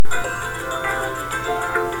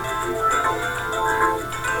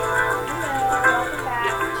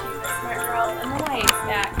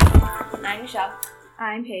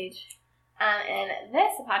I'm Paige. In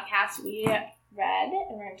this podcast, we read,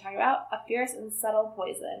 and we're going to talk about A Fierce and Subtle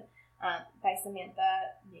Poison by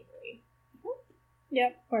Samantha Mabry.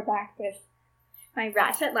 Yep, we're back with my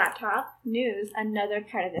Ratchet laptop. News, another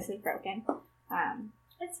part of this is broken.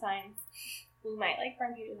 It's fine. We might,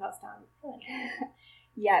 burn Paige's house down.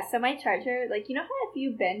 Yeah, so my charger, you know how if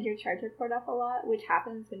you bend your charger cord up a lot, which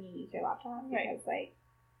happens when you use your laptop? Right. Because,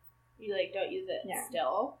 you, don't use it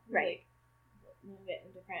still. Right. Move it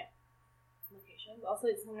in different locations. Also,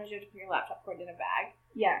 sometimes you have to put your laptop cord in a bag.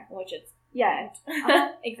 Yeah. Which it's... Yeah.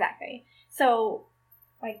 Exactly. So,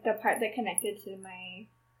 the part that connected to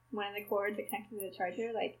one of the cords that connected to the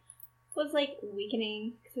charger, was,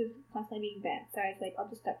 weakening because it was constantly being bent. So I was I'll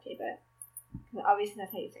just duct tape it. Because obviously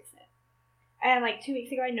that's how you fix it. And, 2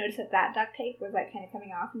 weeks ago, I noticed that duct tape was, kind of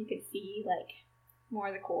coming off, and you could see, more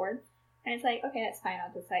of the cord. And it's okay, that's fine. I'll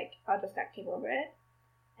just duct tape over it.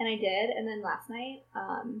 And I did. And then last night,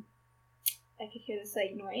 I could hear this,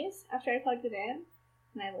 noise after I plugged it in.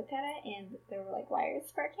 And I looked at it, and there were, wires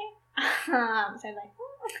sparking. So I was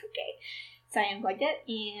oh, okay. So I unplugged it,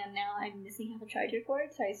 and now I'm missing half a charger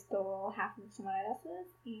cord, so I stole half of someone else's,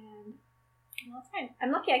 and well, that's fine.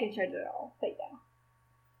 I'm lucky I can charge it all, but yeah.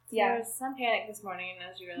 So there was some panic this morning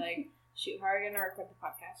as you were shoot, how are we going to record the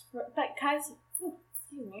podcast?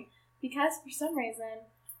 Because for some reason,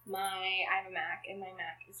 I have a Mac, and my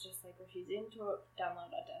Mac is just refusing to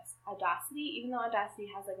download Audacity, even though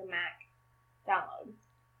Audacity has a Mac download.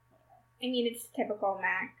 I mean, it's typical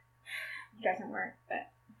Mac. It doesn't work,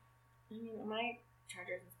 but my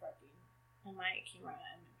charger isn't sparking, and my camera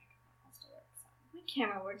and my microphone all still work. So. My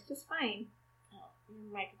camera works just fine. Oh,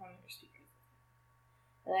 your microphone and your speakers.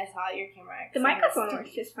 And I saw your camera. The microphone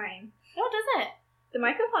works just fine. No, it doesn't. The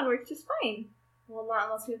microphone works just fine. Well, not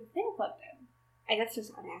unless we have the thing plugged in. That's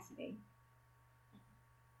just Audacity.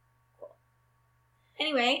 Cool.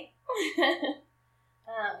 Anyway.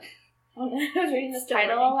 I was reading this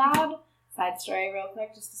title aloud. Side story real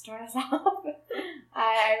quick, just to start us off.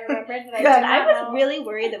 I remembered that I was really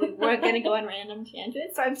worried that we weren't going to go on random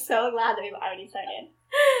tangents, so I'm so glad that we've already started.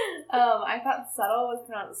 I thought subtle was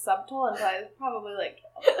pronounced subtle until I was probably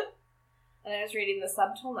and I was reading The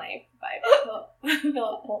Subtle Knife by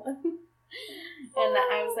Philip Pullman. And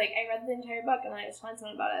I was I read the entire book, and I was telling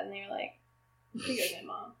someone about it, and they were she goes, my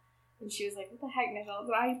mom. And she was what the heck, Nichelle?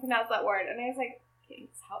 How do you pronounce that word? And I was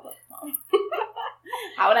it's how it looks, Mom.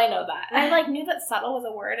 How would I know that? And I knew that subtle was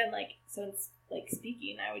a word, and so in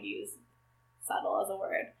speaking, I would use subtle as a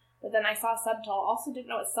word. But then I saw subtle, also didn't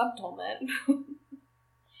know what subtle meant.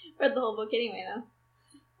 Read the whole book anyway, though.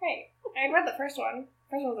 Right. I read the first one.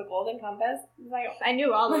 First one was a golden compass. I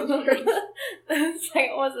knew all those words. The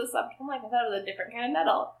second was a subtle knife. I thought it was a different kind of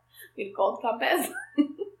nettle. We had a gold compass.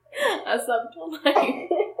 A subtle knife.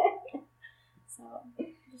 So,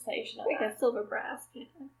 just thought you should know that. A silver brass.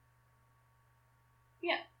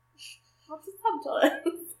 Yeah. What's a subtle?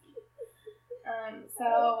 So,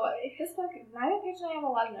 this book, neither Paige and I have a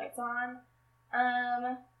lot of notes on.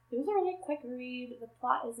 It was a really quick read. The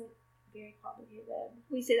plot isn't very complicated.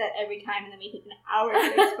 We say that every time, and then we take an hour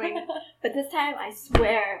to explain it. But this time, I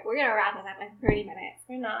swear, we're going to wrap this up in 30 minutes.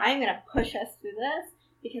 We're not. I'm going to push us through this,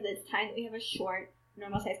 because it's time that we have a short,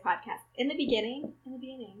 normal-sized podcast. In the beginning.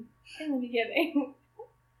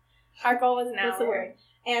 Our goal was an hour. That's the word.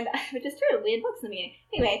 And, which is true, we had books in the beginning.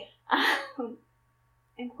 Anyway,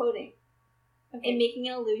 I'm quoting. Okay. And making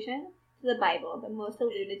an allusion to the Bible, the most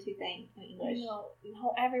alluded to thing in English. No,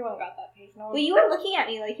 everyone got that page. No, well, you were looking at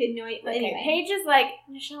me you had no idea. Okay, anyway. Paige is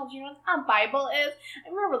Nichelle, do you know what a Bible is?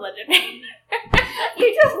 I'm a religion.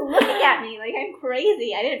 You're just looking at me I'm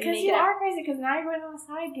crazy. I didn't make it. Because you are crazy, because now you're going on a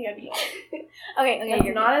side tangent. Okay,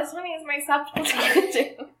 you're not as funny as my subtle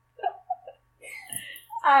tangent.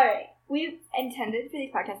 Alright. We intended for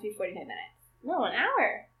these podcasts to be 45 minutes. No, an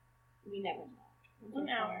hour. We never know. An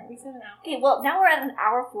hour. We said an hour. Okay, well, now we're at an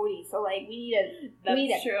hour 40, so, we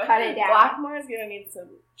need to cut it down. Blackmore is going to need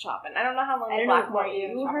some chopping. I don't know how long the Blackmore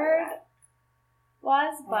you heard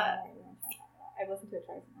was, but... I listened to it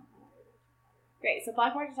twice. Great, so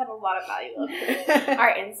Blackmore just had a lot of value.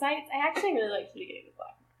 Our insights, I actually really liked the beginning of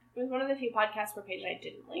Blackmore. It was one of the few podcasts where Paige and I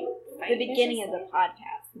didn't the beginning of the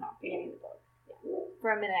podcast, not the beginning of the book. For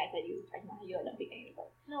a minute, I thought you were talking about how you ended up beginning of the book.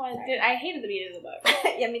 No, I did. I hated the beginning of the book.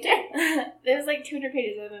 Yeah, me too. There was 200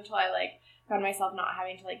 pages until I found myself not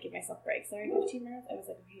having to give myself breaks every 15 minutes. I was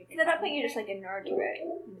okay. Because at that point, you're just a nerd to it.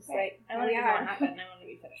 Just I want to know what happened, and I want to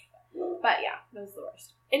be finished with it. But yeah, that was the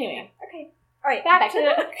worst. Anyway. Okay. All right, back to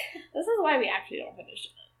the book. This is why we actually don't finish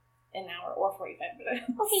in an hour or 45 minutes.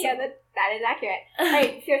 Okay, yeah, that is accurate. All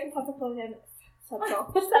right, here's some subtle.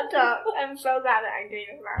 I'm so glad that I agreed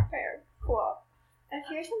with our pair. Cool. And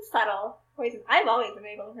here's some subtle poison. I've always been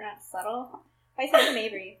able to pronounce subtle. By Susan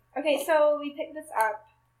Avery. Okay, so we picked this up.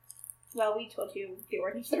 Well, we told you the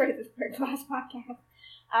origin story of this book last podcast.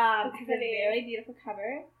 It's a very beautiful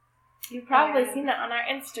cover. You've probably seen it on our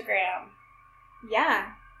Instagram.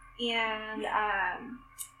 Yeah. And,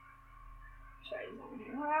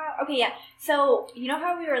 okay, yeah. So, you know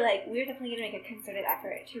how we were definitely going to make a concerted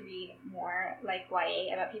effort to read more,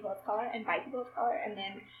 YA about people of color and by people of color, and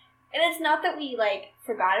it's not that we,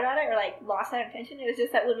 forgot about it or, lost that intention. It was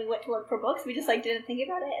just that when we went to look for books, we just, didn't think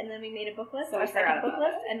about it, and then we made a book list, our second book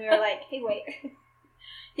list, and we were like, hey, wait.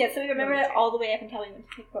 Yeah, so we remembered it all the way up until we went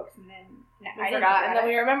to pick books, and then I forgot, and then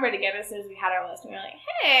we remembered again as soon as we had our list, and we were like,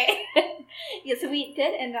 hey! Yeah, so we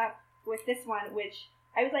did end up with this one, which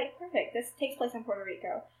I was like, perfect, this takes place in Puerto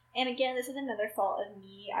Rico. And again, this is another fault of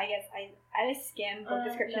me. I guess I skim book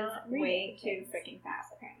descriptions way too freaking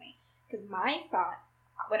fast, apparently. Because my thought,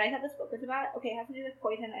 when I thought this book was about, okay, it has to do with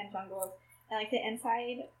poison and jungles, and the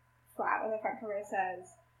inside flap of the front cover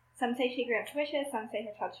says, some say she grants wishes, some say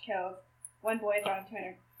her touch kills. One boy is on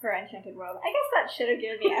to her enchanted world. I guess that should have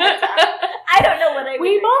given me a head start. I don't know what I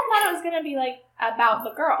We both thought it was going to be, about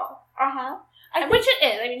the girl. Uh-huh. Which it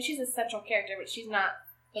is. I mean, she's a central character, but she's not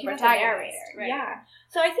the protagonist. Right? Yeah.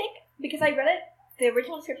 So I think, because I read it, the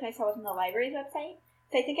original description I saw was on the library's website,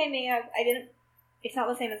 so I think it's not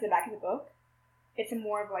the same as the back of the book. It's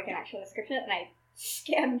more of, an actual description, and I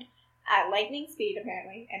skimmed at lightning speed,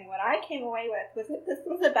 apparently, and what I came away with was that this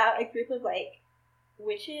was about a group of,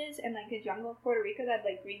 witches in the jungle of Puerto Rico that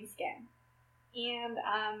had green skin. And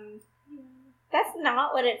that's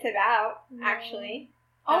not what it's about, actually.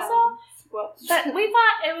 Also, but we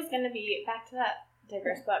thought it was going to be, back to that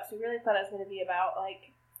diverse book, we really thought it was going to be about,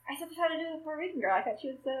 I thought this had to do with a Puerto Rican girl. I thought she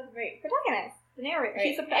was the protagonist, the narrator. Right.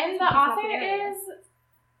 She's the and the author is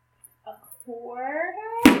a quarter?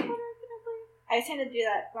 I was trying to do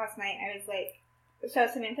that last night. I was so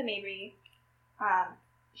Samantha Mabry,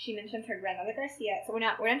 she mentions her grandmother Garcia. So we're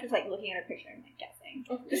not just looking at her picture and guessing.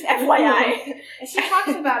 Just FYI. And she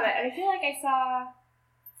talks about it. And I feel like I saw.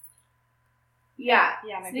 Yeah.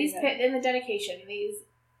 Yeah. So in the dedication, these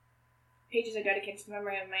pages are dedicated to the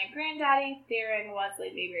memory of my granddaddy, Theron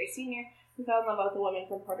Wesley Mabry Sr., who fell in love with a woman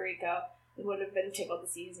from Puerto Rico and would have been tickled to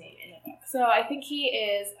see his name in the book. So I think he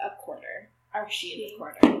is a quarter, or she is a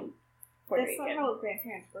quarter. Puerto Rican. That's not how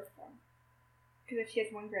grandparents work for. Because if she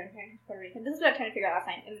has one grandparent who's Puerto Rican, this is what I'm trying to figure out last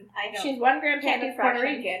night, and I don't. She has one grandparent who's Puerto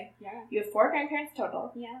Rican. Yeah. You have 4 grandparents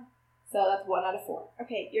total. Yeah. So that's 1 out of 4.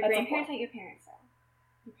 Okay, your grandparents aren't your parents, though.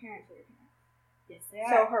 Your parents are your parents. Yes, they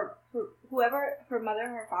are. So whoever, her mother or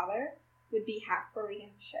her father, would be half Puerto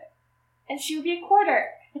Rican shit. And she would be a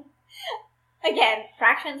quarter. Again,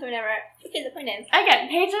 fractions were never. Okay, the point is. Again,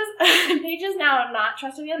 pages now not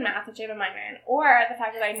trusting me in math, which I have a minor in, or the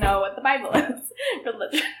fact that I know what the Bible is.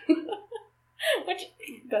 Religion. Which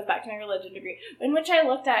goes back to my religion degree, in which I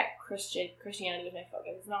looked at Christianity was my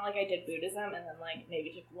focus. It's not like I did Buddhism and then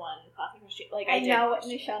maybe took one class of Christianity. I know what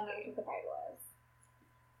Michelle knows what the Bible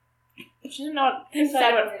is. She doesn't know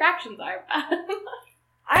what fractions are.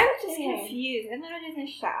 I was just confused. And then it is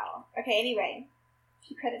Michelle. Okay, anyway.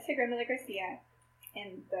 She credits her grandmother Garcia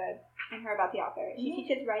and her about the author. She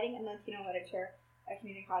teaches writing and Latino literature at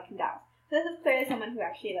community college in Dallas. So this is clearly someone who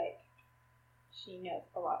actually she knows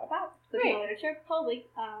a lot about Latino literature. Probably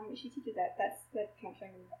she teaches that. That's the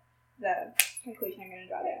conclusion I'm going to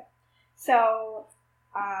draw there. So,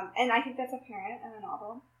 and I think that's apparent in the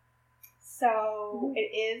novel. So it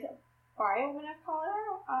is by a woman of color.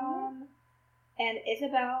 And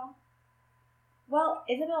Isabel's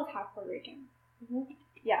half Puerto Rican. Mm-hmm.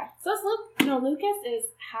 Yeah. So Lucas is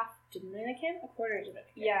half Dominican, a quarter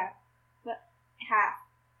Dominican. Yeah. But half.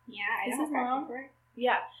 Yeah, I is know his mom?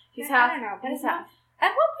 Yeah. He's half. I don't know, but he's half. At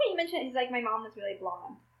one point you mentioned he's my mom was really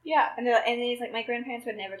blonde. Yeah. And then he's my grandparents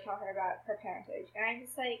would never tell her about her parentage. And I'm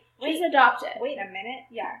just she's adopted. Wait a minute.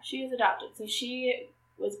 Yeah. She was adopted. So she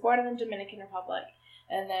was born in the Dominican Republic,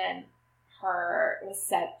 and then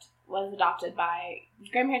was adopted by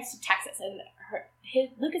grandparents to Texas, and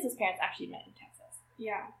Lucas's parents actually met in Texas.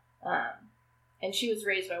 Yeah. And she was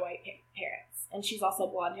raised by white parents, and she's also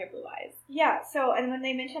blonde hair, blue eyes. Yeah. So, and when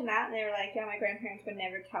they mentioned that, they were like, "Yeah, my grandparents would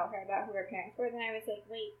never tell her about who her parents were." Then I was like,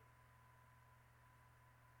 "Wait,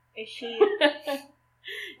 is she?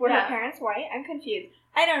 Were her parents white? I'm confused.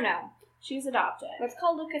 I don't know. She's adopted. Let's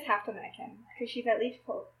call Lucas half Dominican because she's at least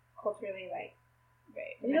culturally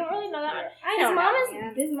Right. We don't really know that much.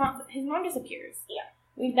 His mom disappears. Yeah.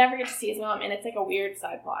 We never get to see his mom, and it's a weird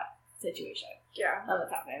side plot situation. Yeah. On the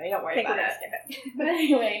top of it. We don't worry about it. Skip it. But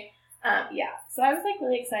anyway, So I was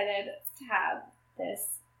really excited to have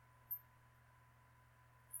this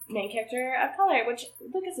main character of color, which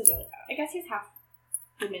Lucas is really proud. I guess he's half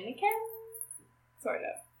Dominican, sort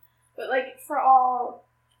of. But, like, for all...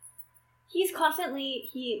 He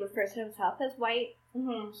refers to himself as white.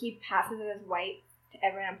 Mm-hmm. He passes it as white to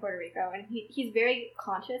everyone in Puerto Rico. And he's very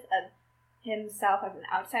conscious of himself as an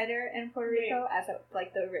outsider in Puerto Rico, as,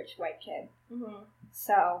 the rich white kid. Mm-hmm.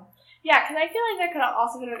 So... Yeah, because I feel like there could have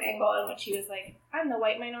also been an angle in which he was like, I'm the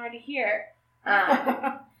white minority here.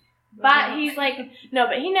 But he's like, no,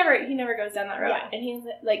 but he never goes down that road. Yeah. And he's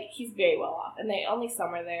like, he's very well off. And they only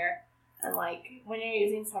summer there. And like, when you're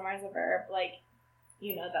using summer as a verb, like,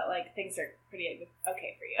 you know that like things are pretty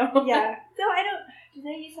okay for you. Yeah. No, I don't. Do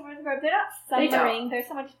they use summer as a verb? They're not summering. There's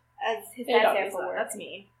so much as his dad's there for work. That's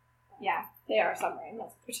mean. Yeah. They are summering.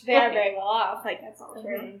 They are very well off. Like, that's all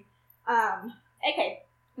true. Okay.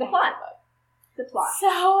 The plot.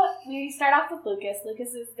 So, we start off with Lucas.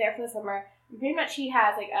 Lucas is there for the summer. Pretty much he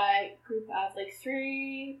has, like, a group of, like,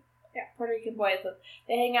 3 Puerto Rican boys.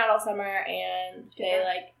 They hang out all summer, and they,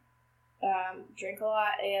 like, drink a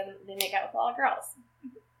lot, and they make out with a lot of girls.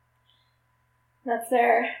 That's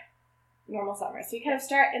their normal summer. So, you kind of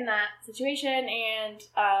start in that situation, and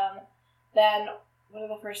then one of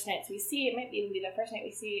the first nights we see, it might even be the first night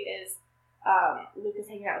we see, is Lucas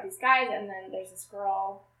hanging out with these guys, and then there's this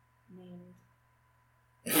girl named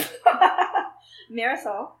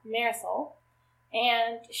Marisol,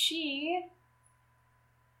 and she...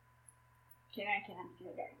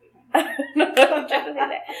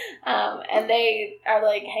 and they are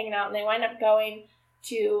like hanging out, and they wind up going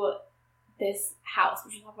to this house.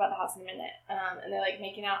 We should talk about the house in a minute. And they're like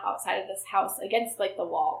making out outside of this house against like the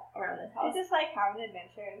wall around this house. It's just like having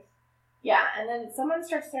adventures. Yeah, and then something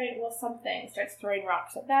starts throwing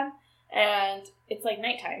rocks at them, and it's like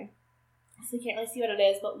nighttime, so you can't really see what it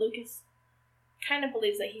is, but Lucas kind of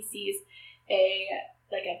believes that he sees a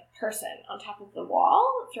person on top of the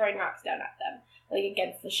wall throwing rocks down at them, like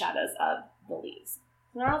against the shadows of the leaves.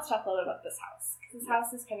 So now let's talk a little bit about this house, because this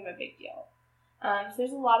house is kind of a big deal. So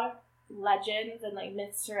there's a lot of legends and like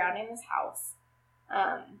myths surrounding this house.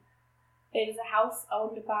 It is a house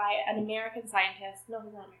owned by an American scientist. No,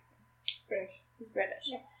 he's not American. He's British.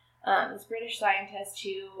 Yeah. This British scientist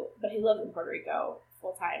but he lives in Puerto Rico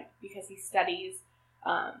full time because he studies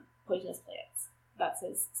poisonous plants. That's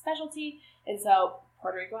his specialty, and so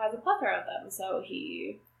Puerto Rico has a plethora of them. So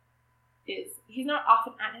he's not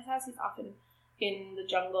often at his house. He's often in the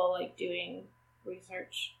jungle, like doing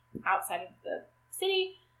research outside of the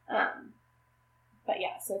city. But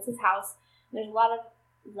yeah, so it's his house. There's a lot of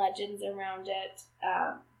legends around it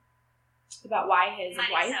about why his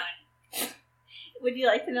wife. Would you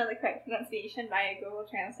like to know the correct pronunciation via Google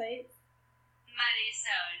Translate?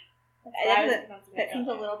 Marisol. That seems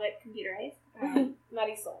a little bit computerized.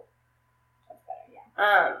 Marisol. That's better, yeah.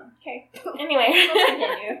 Okay. Anyway.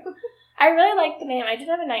 I really like the name. I did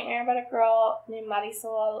have a nightmare about a girl named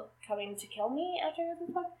Marisol coming to kill me after this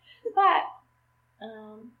book. But,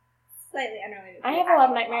 slightly unrelated. I have a lot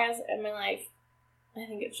of nightmares in my life. I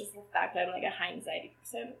think it's just the fact that I'm like a high anxiety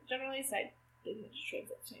person generally, so I didn't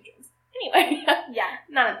translate to my dreams. Anyway. Yeah.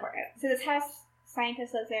 Not important. So this house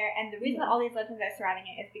scientist lives there, and the reason all these legends are surrounding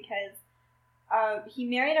it is because he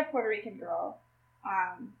married a Puerto Rican girl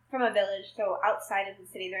from a village, so outside of the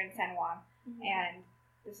city. They're in San Juan, and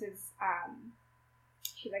this is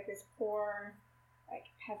she's like this poor like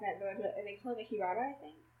peasant village. They call it a Hirara, I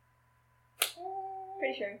think.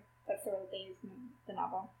 Pretty sure that's the word they use in the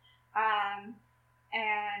novel.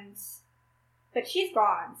 But she's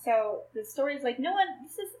gone, so the story's like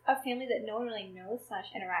this is a family that no one really knows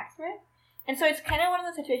 / interacts with. And so it's kind of one of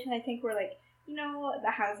those situations, I think, where, like, you know, the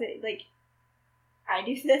house, like, I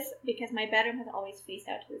do this because my bedroom has always faced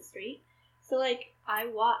out to the street. So, like, I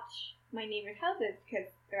watch my neighbors' houses because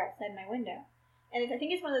they're outside my window. And I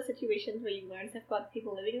think it's one of those situations where you learn stuff about the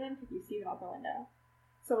people living in them because you see them out the window.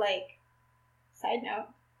 So, like, side note,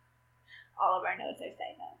 all of our notes are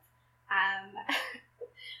side notes.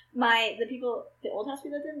 The old house we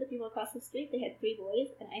lived in, the people across the street, they had 3 boys,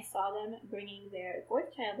 and I saw them bringing their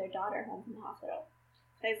 4th child, their daughter, home from the hospital.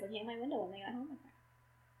 So I was looking at my window when they got home with her.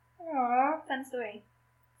 Aww. Fun story.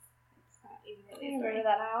 It's not even really a story. Remember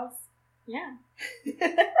that house? Yeah.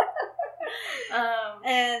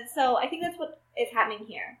 And so I think that's what is happening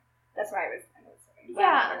here. That's why I was sorry.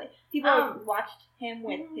 Yeah. Really. People watched him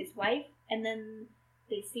with his wife, and then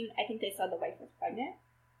I think they saw the wife was pregnant.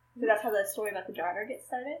 So that's how the story about the daughter gets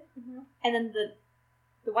started. And then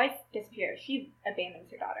the wife disappears. She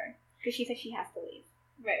abandons her daughter because she says she has to leave.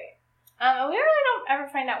 Right. We really don't ever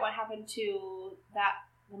find out what happened to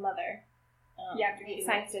the mother. Yeah, the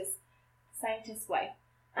scientist's wife.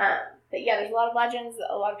 But yeah, there's a lot of legends.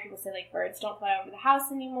 A lot of people say, like, birds don't fly over the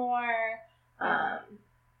house anymore. A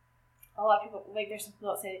lot of people, like, there's some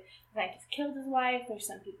people that say the scientist killed his wife. There's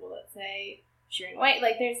some people that say she ran away.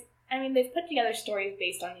 Like, they've put together stories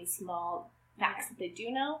based on these small facts that they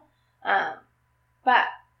do know. But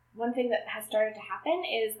one thing that has started to happen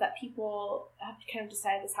is that people have kind of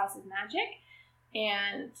decided this house is magic.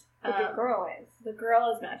 And the girl is. The girl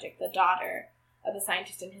is magic. The daughter of the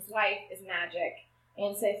scientist and his wife is magic.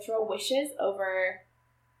 And so they throw wishes over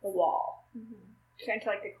the wall. So into,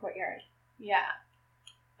 like, the courtyard. Yeah.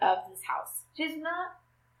 Of this house. Which is not...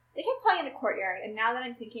 They kept calling it a courtyard, and now that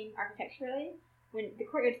I'm thinking architecturally, when the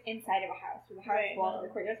courtyard's inside of a house, where the house walls are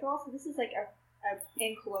the courtyard's wall, so this is like a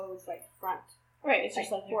enclosed, like, front. Right, it's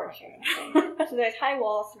just like porch or something. So there's high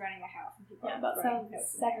walls surrounding the house, and people are about 7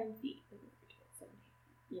 feet.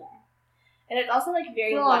 Yeah. And it's also, like,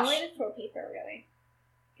 very lush. Long way to throw paper, really.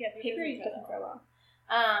 Yeah, paper doesn't throw well.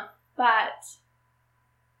 But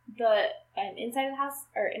the inside of the house,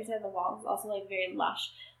 or inside of the walls, is also, like, very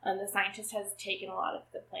lush. The scientist has taken a lot of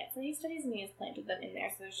the plants that he studies, and he has planted them in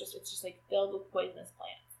there, so it's just like, filled with poisonous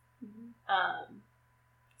plants.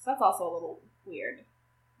 So that's also a little weird.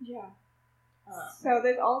 Yeah. So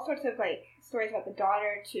there's all sorts of, like, stories about the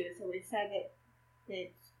daughter, too. So we said that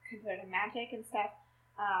it's considered magic and stuff.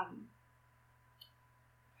 What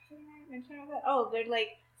did I mention about that? Oh, there's,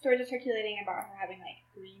 like, stories are circulating about her having, like,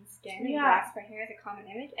 green skin and grass for hair as a common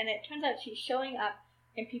image. And it turns out she's showing up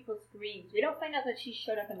in people's dreams. We don't find out that she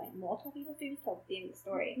showed up in, like, multiple people's dreams till the end of the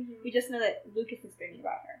story. We just know that Lucas is dreaming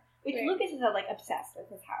about her. Which Lucas is, like, obsessed with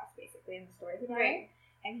his house, basically, in the stories about her.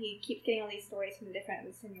 And he keeps getting all these stories from the different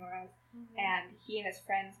Senoras. And he and his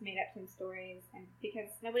friends made up some stories. And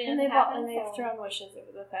because nobody knows what happened. And they've thrown wishes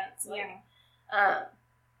over the fence. Like,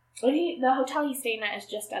 the hotel he's staying at is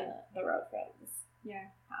just on the road from his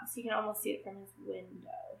house. You can almost see it from his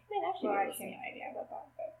window. He might actually I have no idea about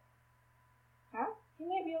that. But... Huh? You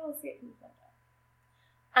might be able to see it from his window.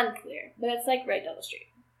 Unclear. But it's, like, right down the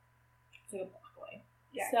street. It's like a block away.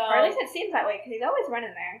 Yeah. So, or at least it seems that way, because he's always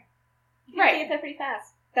running there. You can get there pretty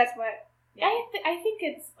fast. That's what... Yeah. I think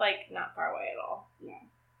it's, like, not far away at all. Yeah.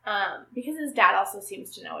 Because his dad also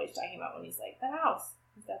seems to know what he's talking about when he's like, that house.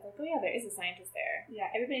 His dad's like, oh yeah, there is a scientist there. Yeah,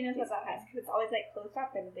 everybody knows about that house, because it's always, like, closed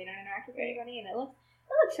up, and they don't interact with anybody, and it looks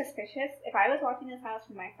suspicious. If I was watching this house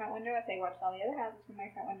from my front window, if I watched all the other houses from my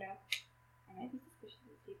front window, I might be suspicious of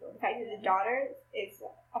these people. The fact that the daughter is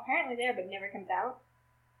apparently there, but never comes out.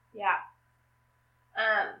 Yeah.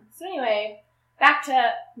 So anyway, back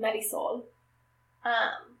to Marisol.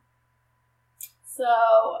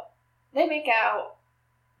 So they make out,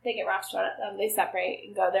 they get rocks thrown at them, they separate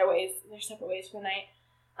and go their separate ways for the night.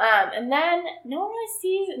 And then no one really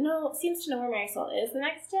seems to know where Marisol is the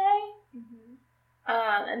next day.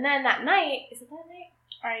 And then that night, is it that night?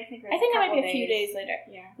 I think it might be a few days later.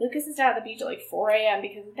 Yeah. Lucas is down at the beach at like 4 a.m.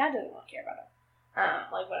 because his dad doesn't really care about him.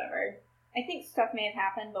 Like, whatever. I think stuff may have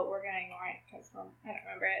happened, but we're going to ignore it because I don't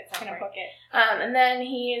remember it. It's going to book it. And then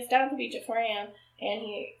he is down at the beach at 4 a.m. and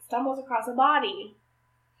he stumbles across a body.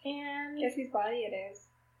 And guess whose body it is.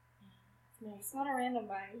 It's not a random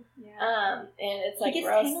body. Yeah. And it's like he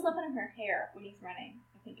gets tangled up in her hair when he's running.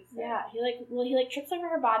 I think it's there. Yeah. He trips over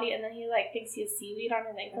her body and then he like thinks he has seaweed on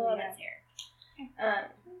his ankle and his hair.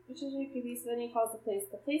 Which is really creepy. So then he calls the police.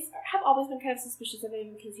 The police have always been kind of suspicious of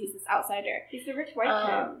him because he's this outsider. He's a rich white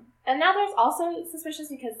kid. And now there's also suspicious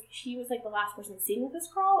because he was like the last person seen with this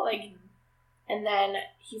girl. Like, and then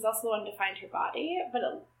he's also the one to find her body. But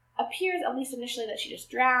it appears, at least initially, that she just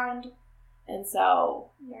drowned. And so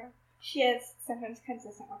she is sometimes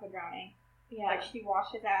consistent with a drowning. Yeah, like she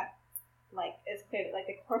washes out, like it's clear that like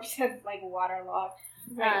the corpse is like waterlogged.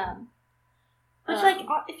 Right. Which like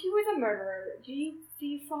if you were the murderer, do you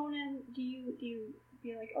phone in? Do you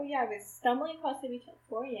be like, oh yeah, I was stumbling across the beach at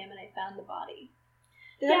 4 a.m. and I found the body?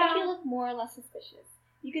 Does that make you look more or less suspicious?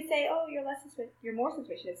 You could say, oh, you're more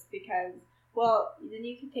suspicious because, well, then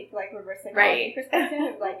you can take like reverse psychology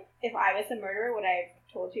perspective. Like, if I was the murderer, would I have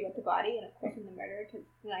told you about the body? And of course, I'm the murderer because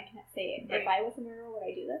then I can't say it. Right. If I was the murderer, would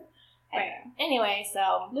I do this? Right. Anyway,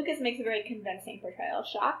 so Lucas makes a very convincing portrayal of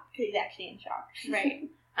shock because he's actually in shock. Right.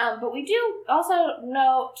 But we do also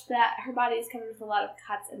note that her body is covered with a lot of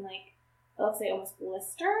cuts and like, let's say almost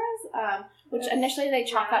blisters, which initially they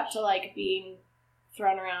chalk up to like being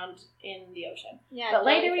thrown around in the ocean. Yeah, but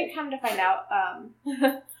later we come to find out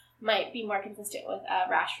might be more consistent with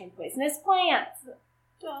rash from poisonous plants.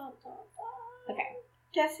 Okay.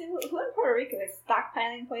 Guess who in Puerto Rico is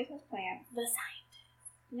stockpiling poisonous plants? The scientist.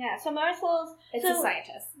 Yeah, so Marisol's... It's a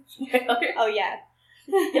scientist. Oh, yeah.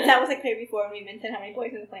 If that wasn't clear before when we mentioned how many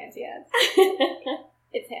poisonous plants he has.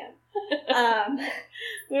 It's him.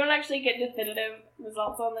 We don't actually get definitive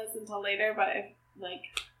results on this until later, but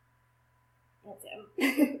that's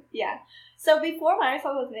him. Yeah. So before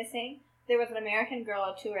Marisol was missing, there was an American girl,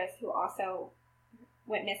 a tourist, who also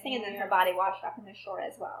went missing, and then her body washed up on the shore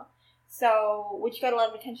as well. So, which got a lot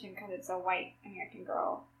of attention because it's a white American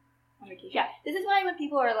girl on vacation. Yeah. This is why when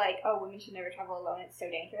people are like, oh, women should never travel alone, it's so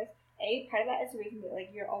dangerous. Part of that is the reason that, like,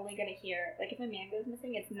 you're only going to hear, like, if a man goes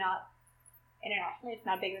missing, it's not, internationally, it's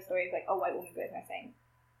not big of a story of, like, a white woman goes missing.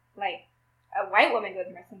 Like, a white woman goes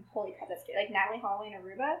missing, holy crap, that's scary. Like, Natalie Holloway in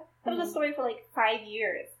Aruba, that was a story for, like, 5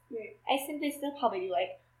 years. Right. I think they still probably do,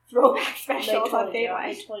 like, throwback specials on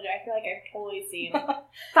Dateline. I totally do. I feel like I've totally seen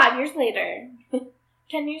 5 years later.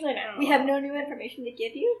 10 years later, I don't know. We have no new information to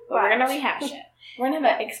give you, but we're going to rehash it. We're going to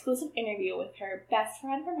have an exclusive interview with her best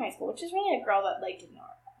friend from high school, which is really a girl that, like, didn't know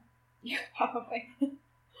her. Yeah, probably.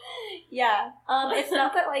 Yeah. It's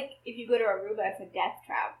not that, like, if you go to Aruba, it's a death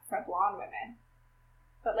trap for blonde women.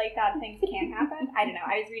 But, like, bad things can happen. I don't know.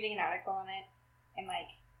 I was reading an article on it, and, like,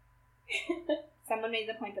 someone made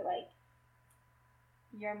the point that, like,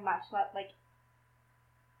 you're much less, like,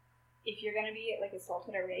 if you're going to be, like,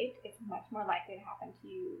 assaulted or raped, it's much more likely to happen to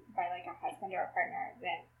you by, like, a husband or a partner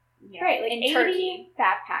than, you know, right, like in Turkey,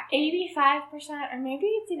 backpacking. 85%, or maybe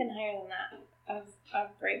it's even higher than that, of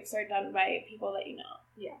rapes are done by people that you know.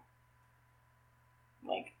 Yeah.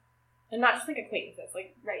 Like, and not just, like, acquaintances,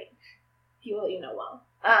 like, right, people that you know well.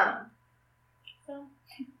 So,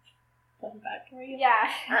 welcome back. Where are you? Yeah.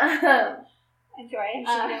 Enjoy. You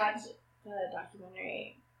should watch the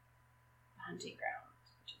documentary Hunting Ground,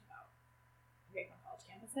 which is about rape on college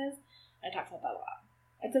campuses. I talked about that a lot.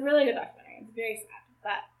 It's a really good documentary. It's very sad,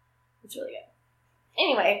 but it's really good.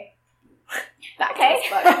 Anyway, back to this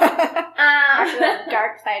book. After that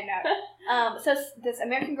dark side note. So this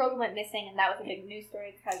American girl went missing, and that was a big news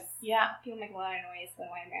story because people make a lot of noise when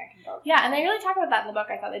white American girls. Yeah, and they really talk about that in the book.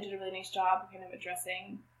 I thought they did a really nice job kind of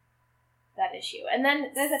addressing that issue. And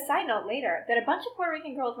then there's a side note later that a bunch of Puerto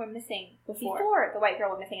Rican girls were missing before the white girl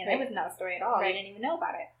went missing, and it was not a story at all. Right. They didn't even know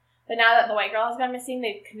about it. But now that the white girl has gone missing,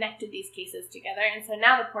 they've connected these cases together, and so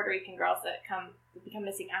now the Puerto Rican girls that become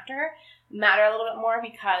missing after her matter a little bit more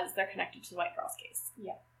because they're connected to the white girl's case.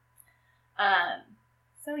 Yeah.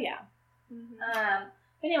 So yeah. Mm-hmm.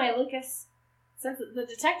 But anyway, Lucas, since the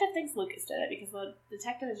detective thinks Lucas did it because the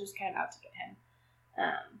detective is just kind of out to get him,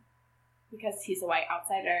 because he's a white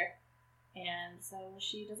outsider, and so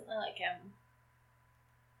she doesn't really like him.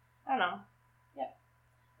 I don't know. Yep.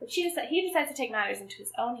 But he decides to take matters into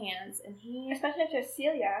his own hands, and especially after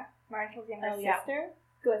Celia, Marisol's younger sister,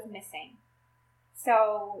 goes missing.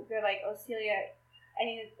 So they're like, oh, Celia.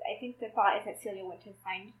 I think the thought is that Celia went to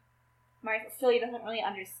find Marisol. Celia doesn't really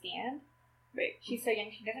understand. Right. She's so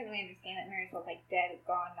young, she doesn't really understand that Marisol's like dead,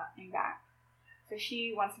 gone, not coming back. So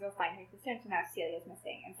she wants to go find her sister, and so now Celia's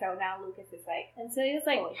missing. And so now Lucas is like... And Celia's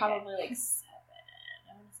like probably like 7.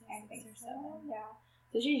 I want to say 6 or 7. Yeah.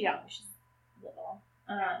 So she's young. She's little.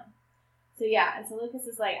 So yeah, and so Lucas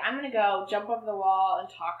is like, I'm going to go jump over the wall and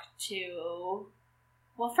talk to...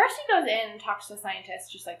 Well, first he goes in and talks to the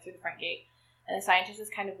scientist, just like through the front gate. And the scientist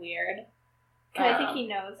is kind of weird. Because I think he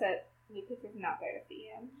knows that Lucas is not there to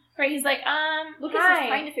see him. Right, he's like, Lucas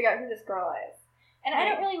is trying to figure out who this girl is. And I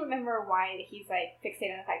don't really remember why he's, like,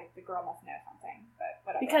 fixated on the fact that the girl must know something, but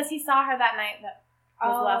whatever. Because he saw her that night that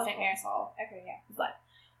was the last night Marisol. Okay, yeah. He's like,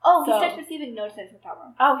 he starts receiving notes in his hotel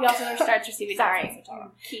room. Oh, he also starts receiving notes in his hotel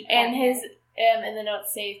room. And his, and the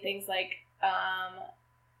notes say things like,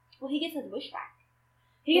 well, he gets his wish back.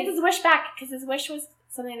 He gets his wish back, because his wish was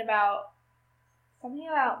something about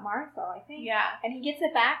Marisol, I think. Yeah. And he gets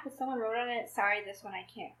it back, but someone wrote on it, sorry, this one I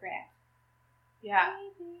can't grant. Yeah.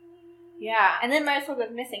 Maybe. Yeah. And then Marisol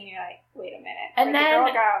goes missing, and you're like, wait a minute. And then,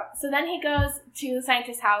 so then he goes to the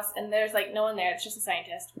scientist's house, and there's, like, no one there. It's just a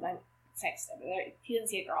scientist. He doesn't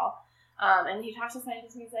see a girl. And he talks to the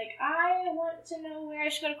scientist, and he's like, I want to know where I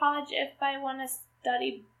should go to college if I want to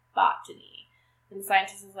study botany. And the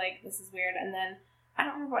scientist is like, this is weird. And then, I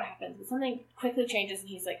don't remember what happens, but something quickly changes, and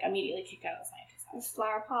he's, like, immediately kicked out of the scientist's house. His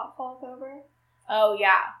flower pot falls over. Oh,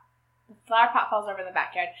 yeah. The flower pot falls over in the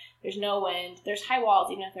backyard. There's no wind. There's high walls,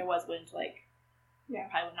 even if there was wind, like,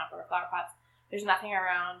 probably would knock over flower pots. There's nothing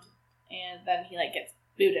around, and then he, like, gets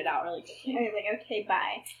booted out really quickly. And he's like, okay,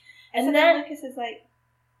 bye. And so then Lucas is like,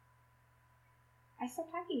 I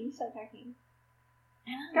stopped talking, you stopped talking.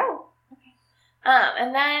 Go. Okay.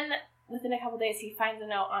 And then, within a couple days, he finds a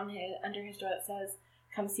note under his door that says,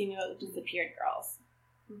 come see me with the disappeared girls.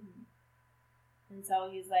 Mm-hmm. And so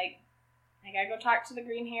he's like, I gotta go talk to the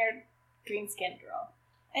green-haired, green-skinned girl.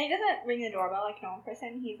 And he doesn't ring the doorbell like a normal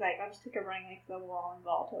person. He's like, I'll just take a running like to the wall and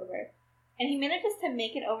vault over. And he manages to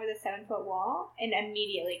make it over the 7-foot wall and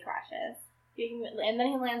immediately crashes. And then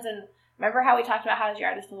he lands in... Remember how we talked about how his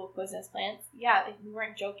yard is full of poisonous plants? Yeah, we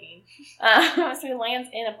weren't joking. So he lands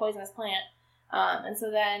in a poisonous plant. And so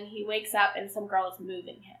then he wakes up and some girl is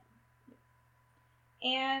moving him.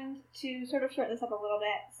 And to sort of shorten this up a little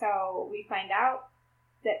bit, so we find out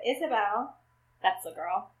that Isabel... That's the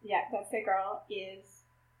girl. Yeah, that's the girl, is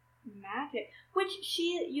magic. Which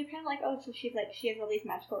you're kind of like, oh, so she's like, she has all these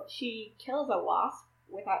magical... She kills a wasp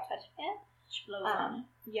without touching it. She blows on it.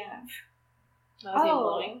 Yeah. That was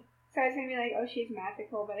blowing. So I was going to be like, oh, she's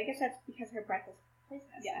magical, but I guess that's because her breath is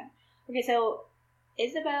poisonous. Yeah. Okay, so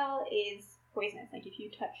Isabel is poisonous. Like, if you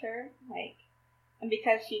touch her, like... And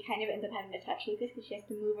because she kind of ends up having to touch Lucas because she has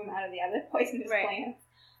to move him out of the other poisonous plants,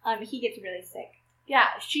 he gets really sick.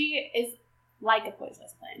 Yeah, she is like a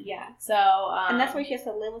poisonous plant. Yeah. So, and that's why she has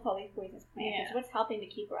to live with all these poisonous plants. Yeah. It's what's helping to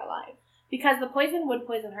keep her alive. Because the poison would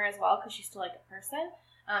poison her as well, because she's still like a person.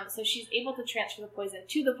 So she's able to transfer the poison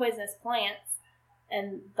to the poisonous plants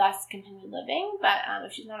and thus continue living. But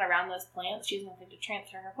if she's not around those plants, she has nothing to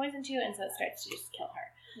transfer her poison to, and so it starts to just kill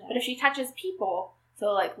her. Yeah. But if she touches people...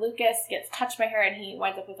 So, like, Lucas gets touched by her, and he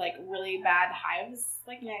winds up with, like, really bad hives,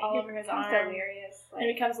 like, all over his arm. Delirious. And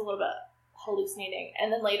it becomes a little bit hallucinating.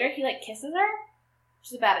 And then later, he, like, kisses her, which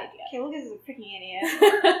is a bad idea. Okay, Lucas is a freaking idiot.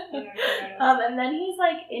 And then he's,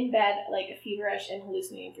 like, in bed, like, feverish and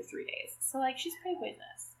hallucinating for 3 days. So, like, she's pretty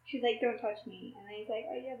poisonous. She's like, don't touch me. And then he's like,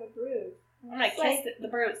 oh, you have a bruise. I'm gonna kiss the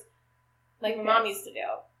bruise. Like my mom used to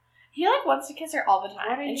do. He, like, wants to kiss her all the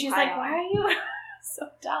time. And she's like, why are you so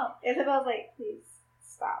dumb? Isabel's like, please.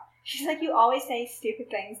 Stop. She's like, you always say stupid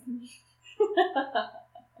things to me.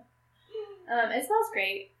 It smells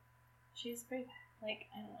great. She's pretty, like,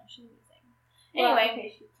 I don't know, she's amazing.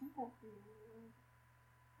 Anyway.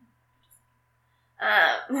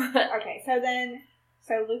 Okay, so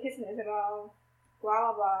Lucas and Isabel, blah,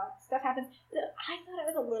 blah, blah, stuff happens. I thought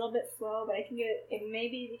it was a little bit slow, but I think it may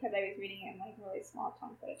be because I was reading it in, like, really small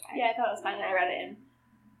chunks at a time. Yeah, I thought it was fine, and I read it in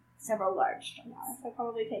several large chunks. Yeah, so I've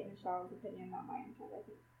probably taken Charles' opinion, not mine, because I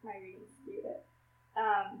think my reading skewed it.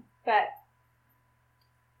 But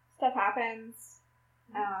stuff happens,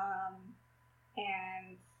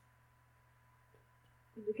 and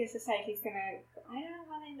Lucas decides he's gonna... I don't know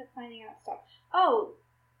how they end up finding out stuff. Oh,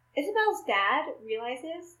 Isabel's dad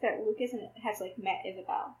realizes that Lucas has, like, met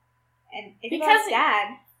Isabel. And Isabel's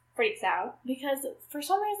dad freaks out. Because for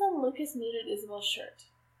some reason, Lucas needed Isabel's shirt.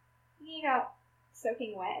 He got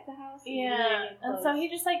soaking wet at the house. Yeah, and so he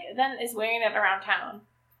just, like, then is wearing it around town.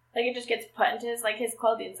 Like, it just gets put into his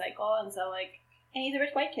clothing cycle, and so, like... And he's a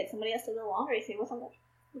rich white kid. Somebody has to do the laundry, so he wasn't, like,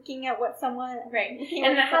 looking at what someone... Right. And it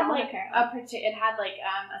had, like,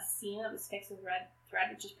 a seam that was fixed with red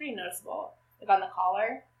thread, which is pretty noticeable, like, on the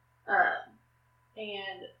collar.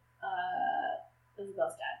 And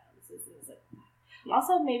Isabel's dad notices, and he's like... Yeah.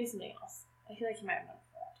 Also, maybe something else. I feel like he might have known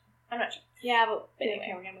for that. I'm not sure. Yeah, but anyway,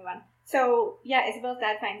 okay, we're gonna move on. So, yeah, Isabel's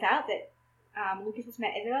dad finds out that Lucas has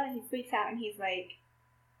met Isabel, and he freaks out, and he's like,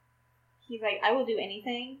 I will do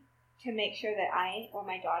anything to make sure that I or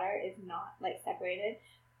my daughter is not, like, separated.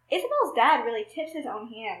 Isabel's dad really tips his own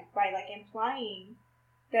hand by, like, implying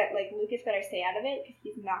that, like, Lucas better stay out of it because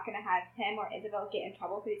he's not going to have him or Isabel get in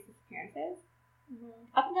trouble for these disappearances.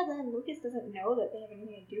 Mm-hmm. Up until then, Lucas doesn't know that they have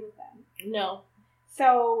anything to do with them. No.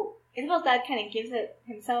 So, Isabel's dad kind of gives it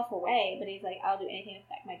himself away, but he's like, I'll do anything to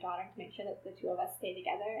protect my daughter to make sure that the two of us stay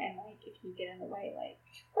together, and, like, if you get in the way, like,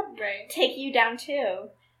 right. take you down too.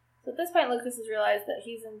 So at this point, Lucas has realized that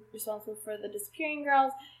he's responsible for the disappearing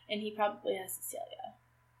girls, and he probably has Celia.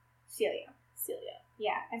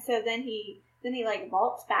 Yeah, and so then he like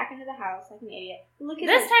vaults back into the house like an idiot.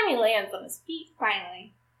 This time he lands on his feet.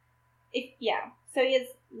 Finally. So he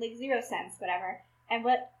has like 0 sense, whatever. And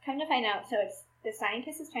come to find out, so it's the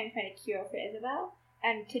scientist is trying to find a cure for Isabel,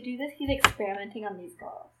 and to do this, he's experimenting on these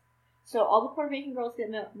girls. So all the Puerto Rican girls get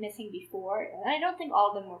missing before, and I don't think all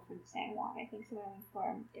of them were from San Juan. I think some of them were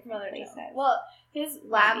from different places. Well, his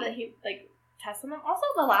lab that he, like, tests on them, also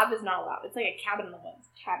the lab is not a lab. It's like a cabin in the woods.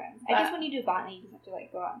 Cabin. I guess when you do botany, you just have to,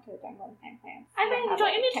 like, go out into the jungle and find plants. I mean,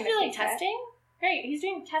 don't you need to do, like, testing? Great, he's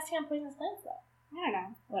doing testing on poisonous plants, though. I don't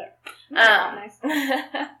know. Whatever. Nice.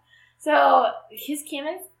 So, his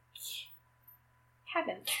cabin.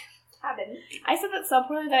 I said that so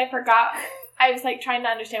poorly that I forgot. I was, like, trying to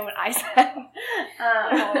understand what I said.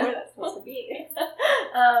 Where that's supposed to be.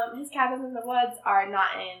 His cabins in the woods are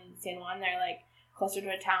not in San Juan. They're, like, closer to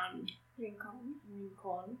a town. Rincon.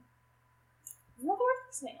 Isn't that the word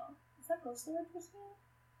for snail? Is that close to the word for snail?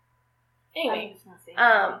 Anyway. I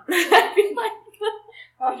feel like...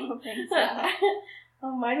 I don't think so.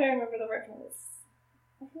 Why do I remember the word for this?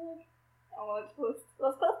 I feel like... Oh, let's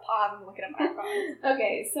both pause and look at our phones.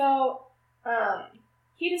 Okay, so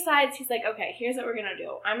he decides, he's like, okay, here's what we're gonna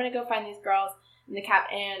do. I'm gonna go find these girls in the cab,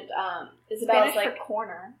 and Isabella's Spanish like, for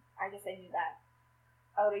corner. I guess I knew that.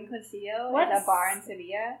 El Rinconcillo What's- is a bar in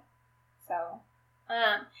Sevilla. So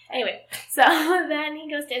anyway, so then he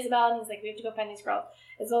goes to Isabella and he's like, we have to go find these girls.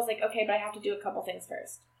 Isabella's like, okay, but I have to do a couple things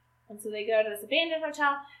first. And so they go to this abandoned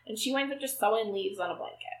hotel, and she winds up just sewing leaves on a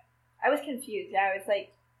blanket. I was confused. I was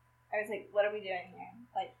like, what are we doing here?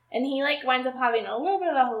 Like, And he, like, winds up having a little bit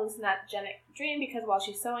of a hallucinogenic dream because while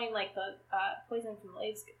she's sewing, like, the poison from the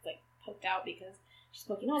leaves gets, like, poked out because she's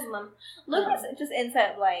poking holes in them. Lucas just ends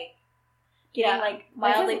up, like, getting, like,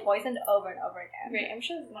 mildly poisoned over and over again. Right, I'm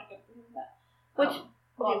sure it's not good for him, but... Which,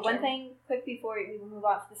 okay, one thing, quick before we move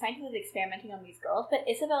on. So the scientist is experimenting on these girls, but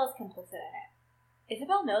Isabella's complicit in it.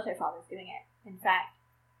 Isabel knows her father's doing it. In fact,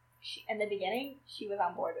 in the beginning, she was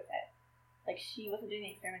on board with it. Like, she wasn't doing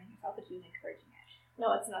the experimenting herself, but she was encouraging it.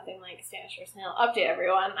 No, it's nothing like Spanish for snail. Update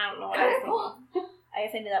everyone. I don't know what I was thinking. I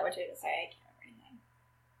guess I knew that word too to say. I can't remember anything.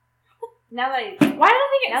 Now that I... Why did I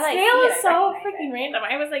think Now that I snail see it, is I so recognize freaking it. random?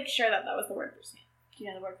 I was, like, sure that was the word for snail. Do you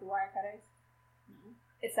know the word for wire cutters? No.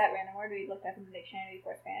 It's that random word we looked up in the dictionary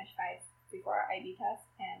before Spanish 5, before our IB test,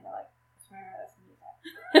 and we're like, let's remember this and use that.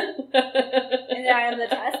 And then on the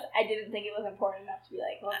test, I didn't think it was important enough to be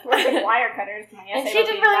like, well, it's like wire cutters. My And essay she was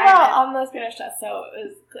did the really well environment. on the Spanish test, so it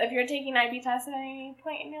was, if you're taking IB tests at any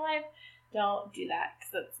point in your life, don't do that,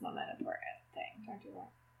 because it's not an important thing. Don't do that.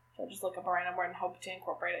 So just look up a random word and hope to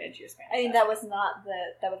incorporate it into your Spanish I mean, test. that was not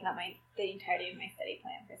the entirety of my study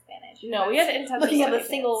plan for Spanish. No, we had intensive looking up a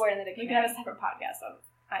study single plans. word in the We dictionary. could have a separate podcast on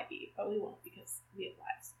IB, but we won't because we have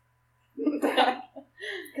lives.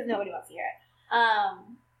 Because nobody wants to hear it.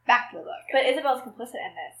 Back to the book. But Isabel's complicit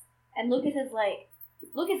in this. And Lucas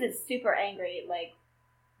is super angry, like,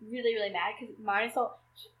 really, really mad, because Marisol,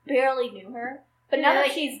 he barely knew her. But now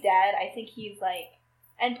that she's dead, I think he's like,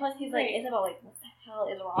 and plus he's like, Isabel, like, what the hell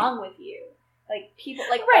is wrong with you? Like, people,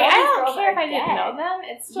 like, Right, all I these don't girls care are if I didn't dead. know them.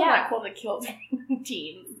 It's still Yeah. not cool to kill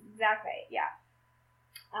teens. Exactly, yeah.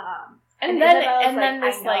 And Isabel's then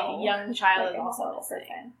like, this I like know, young child like, I'm a also horrible missing.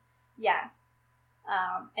 person. Yeah.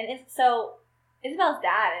 And it's so Isabel's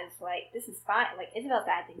dad is like, this is fine. Like, Isabel's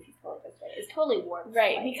dad thinks he's totally this way. It's totally warped.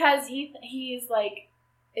 Right, like, because he's like,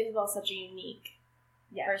 Isabel's such a unique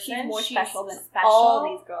person. she's more special than special.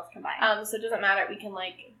 all these girls combined. So it doesn't matter. We can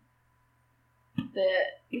like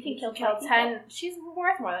We can kill 10. She's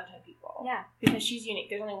worth more than 10 people. Yeah. Because she's unique.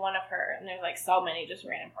 There's only one of her, and there's like so many just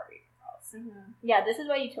random party girls. Mm-hmm. Yeah, this is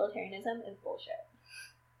why utilitarianism is bullshit.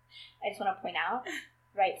 I just want to point out,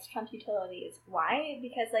 rights trumps utilities. Why?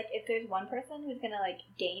 Because, like, if there's one person who's gonna, like,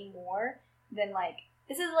 gain more, then, like,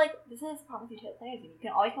 this is the problem with utilitarianism. You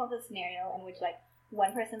can always come up with a scenario in which, like,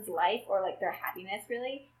 one person's life or, like, their happiness,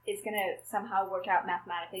 really, is gonna somehow work out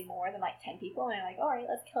mathematically more than, like, 10 people, and you're like, alright,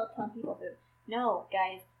 let's kill 10 people. No,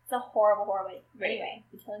 guys, it's a horrible, horrible... Right. Anyway,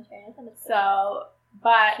 utilitarianism is So,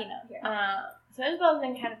 but... keynote here. So Isabel's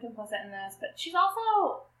been kind of complicit in this, but she's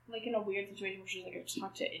also, like, in a weird situation where she's, like, just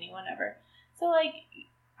talk to anyone ever. So, like,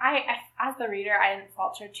 I, as the reader, I didn't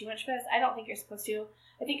fault her too much for this. I don't think you're supposed to.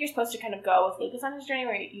 I think you're supposed to kind of go with Lucas on his journey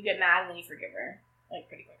where you get mad and then you forgive her, like,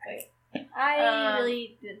 pretty quickly. I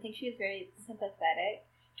really didn't think she was very sympathetic.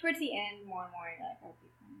 Towards the end, more and more, you're like, oh,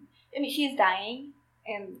 I mean, she's dying,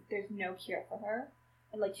 and there's no cure for her.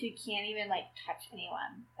 And, like, she can't even, like, touch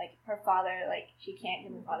anyone. Like, her father, like, she can't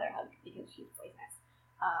give her father a hug because she's poisonous.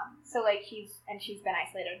 So, like, she's been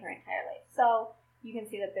isolated her entire life. So, you can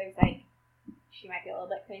see that there's, like, she might be a little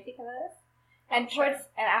bit crazy because of this.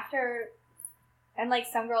 And like,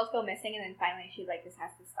 some girls go missing, and then finally she, like, this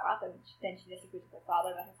has to stop, and then she disagrees with her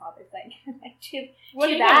father, but her father's, like, too What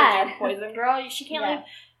are you bad. gonna do, poison girl? She can't leave.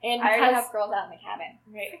 And I already because, have girls out in the cabin.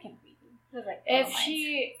 right, Freaking creepy. It was, like, if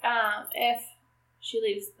she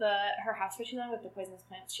leaves her house for too long with the poisonous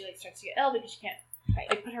plants, she, like, starts to get ill because she can't,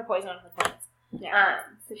 like, put her poison on her plants. Yeah.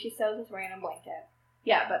 So she sews this random blanket.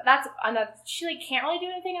 Yeah, but that's she, like, can't really do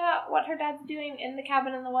anything about what her dad's doing in the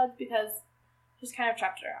cabin in the woods because she's kind of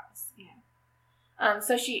trapped at her house. Yeah.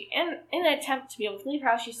 So she, in an attempt to be able to leave her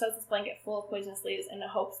house, she sews this blanket full of poisonous leaves in the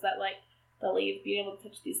hopes that, like, being able to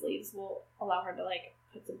touch these leaves will allow her to, like,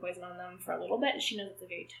 put some poison on them for a little bit. And she knows it's a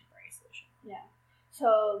very temporary solution. Yeah.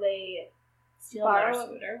 So they Steal their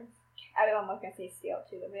scooter. I was almost gonna say steal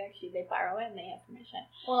too, but they borrow it and they have permission.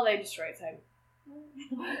 Well, they destroy it, so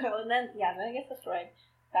And then it gets destroyed.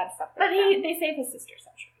 Bad stuff. But they save his sister,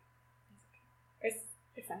 so I'm sure.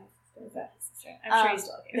 It's not his sister. Is that his sister? I'm sure he's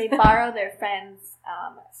still okay. They borrow their friend's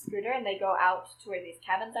scooter and they go out to where these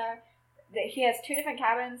cabins are. He has 2 different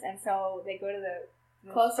cabins, and so they go to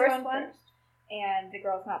the Closer first one one, and the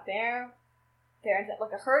girl's not there. there's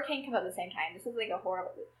like a hurricane comes out at the same time. This is like a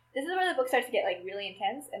horrible. This is where the book starts to get like really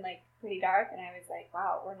intense and like pretty dark. And I was like,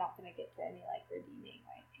 wow, we're not gonna get to any like redeeming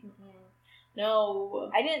like. Mm-hmm.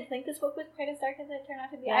 No, I didn't think this book was quite as dark as it turned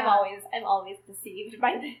out to be. Yeah. I'm always deceived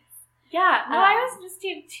by this. Yeah, no, I was just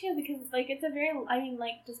too because like it's a very. I mean,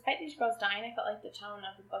 like despite these girls dying, I felt like the tone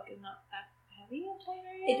of the book is not that heavy.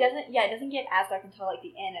 It doesn't. Yeah, it doesn't get as dark until like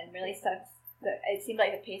the end, and really starts. It seems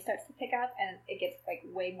like the pace starts to pick up, and it gets like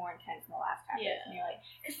way more intense in the last chapter. Yeah. And you're like,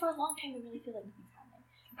 because for a long time, we really feel like nothing's happening.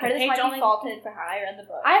 Part of this Page might only- be faulted for how I read the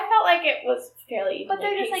book. I felt like it was fairly. But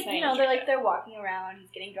they're just like, paced you know, and they're walking around.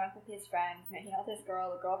 He's getting drunk with his friends. Making out with this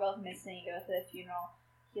girl. The girl goes missing. He goes to the funeral.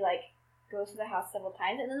 He like goes to the house several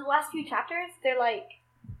times, and then the last few chapters, they're like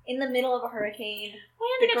in the middle of a hurricane.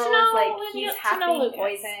 The girl is like he's half being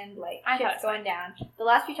poisoned. Like shit's going down. The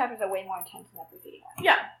last few chapters are way more intense than the preceding one.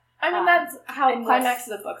 Yeah, I mean that's how climax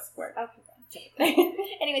of the books work. Okay.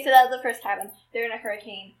 Anyway, so that was the first cabin. They're in a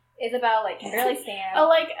hurricane. Isabel like can barely stand.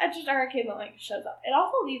 Just a hurricane that like shows up. It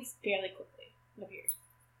also leaves fairly quickly. It appears.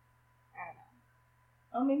 I don't know.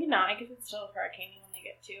 Oh, maybe not. I guess it's still hurricaning when they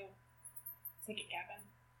get to second cabin.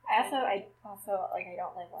 I also like I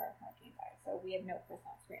don't live where hurricanes are, so we have no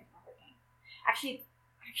personal experience with hurricanes.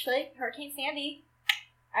 Actually, Hurricane Sandy.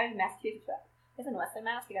 I was in Massachusetts. I was in Western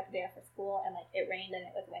Mass. We got the day after school, and like it rained and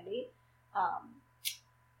it was windy.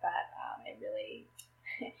 It really.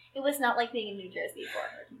 It was not like being in New Jersey for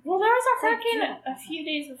a hurricane. Well, there was a hurricane a few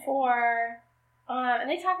days before, and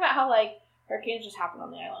they talk about how like hurricanes just happen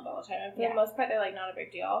on the island all the time. And for the most part, they're like not a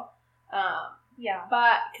big deal. Yeah.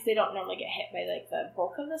 But because they don't normally get hit by like the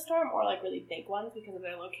bulk of the storm or like really big ones because of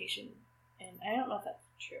their location. And I don't know if that's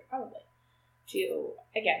true. Probably.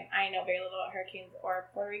 Again, I know very little about hurricanes or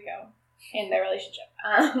Puerto Rico and their relationship.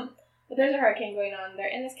 But there's a hurricane going on.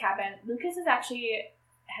 They're in this cabin. Lucas is actually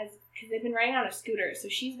because they've been riding on a scooter, so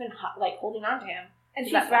she's been like holding on to him. And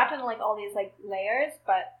she's wrapped in like all these like layers,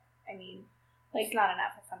 but I mean, like it's not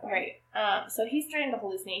enough at some point. Right. So he's starting to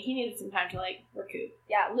hallucinate. He needed some time to like recoup.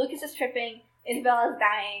 Yeah. Lucas is tripping. Isabella's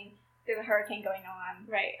dying. There's a hurricane going on.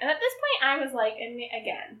 Right. And at this point, I was like, and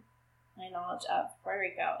again, my knowledge of Puerto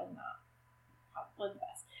Rico is not probably the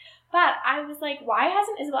best, but I was like, why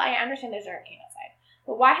hasn't Isabel? I understand there's a hurricane outside.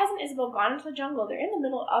 But why hasn't Isabel gone into the jungle? They're in the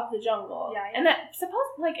middle of the jungle. Yeah. And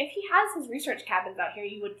if he has his research cabins out here,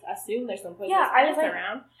 you would assume there's some poisonous plants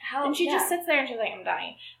around. And she just sits there and she's like, I'm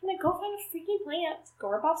dying. I'm like, go find a freaking plant. Go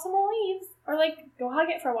rip off some more leaves. Or, like, go hug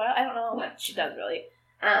it for a while. I don't know what she does, really.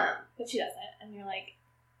 But she doesn't. And you're like...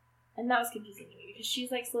 And that was confusing to me because she's,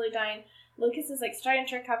 like, slowly dying. Lucas is, like, starting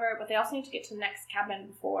to recover, but they also need to get to the next cabin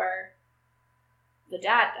before the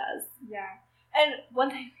dad does. Yeah. And one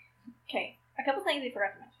thing... Okay. A couple things we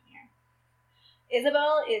forgot to mention here.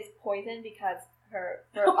 Isabel is poisoned because for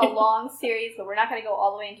a long series, but we're not going to go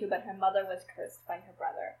all the way into it, but her mother was cursed by her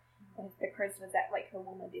brother. And the curse was that, like, her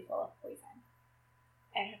womb would be full of poison.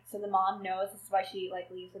 And so the mom knows, this is why she,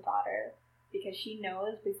 like, leaves the daughter, because she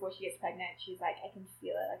knows before she gets pregnant, she's like, I can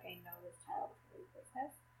feel it, like, I know this child is really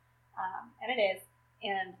poisonous. And it is.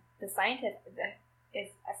 And the scientist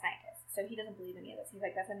is a scientist, so he doesn't believe any of this. He's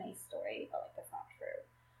like, that's a nice story, but, like, that's not true.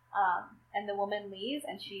 And the woman leaves,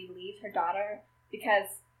 and she leaves her daughter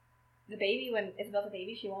because the baby, when Isabel's a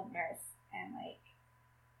baby, she won't nurse. And, like,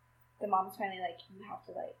 the mom's finally like, you have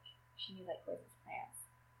to, like, she needs, like, poisonous plants.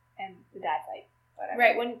 And the dad's like, whatever.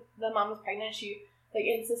 Right, when the mom was pregnant, she, like,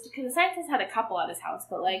 insisted, because the scientist had a couple at his house,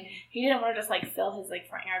 but, like, he didn't want to just, like, fill his, like,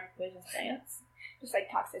 front yard with poisonous plants. Just, like,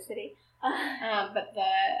 toxicity. But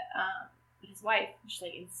his wife, she,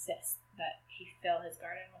 like, insists that he fill his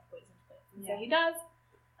garden with poisonous plants. And so he does.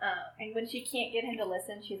 And when she can't get him to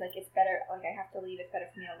listen, she's like, it's better, like, I have to leave, it's better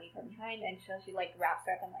for me to leave her behind. And so she, like, wraps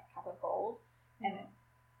her up in, like, copper gold. And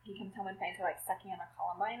he comes home and finds her, like, sucking on a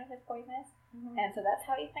columbine with his poisonous. And so that's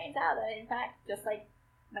how he finds out that, in fact, just like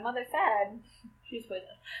the mother said, she's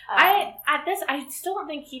poisonous. I still don't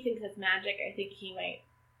think he thinks it's magic. I think he might.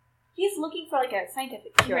 He's looking for, like, a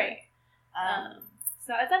scientific cure. Right.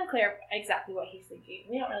 So it's unclear exactly what he's thinking.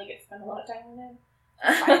 We don't really get to spend a lot of time with him.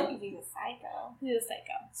 Because he's a psycho. He's a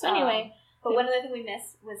psycho. So anyway. But one other thing we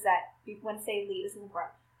missed was that once they leave, this is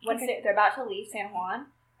important, once they're about to leave San Juan,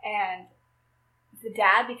 and the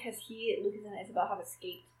dad, because Lucas and Isabel have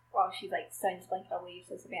escaped while she's, like, studying blanket over leaves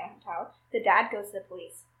to Savannah Hotel, the dad goes to the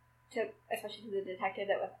police, especially to the detective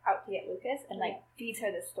that was out to get Lucas, and, like, feeds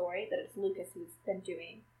her the story that it's Lucas who's been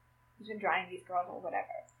drawing these girls or whatever.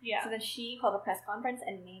 Yeah. So then she calls a press conference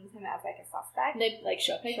and names him as, like, a suspect. They, like,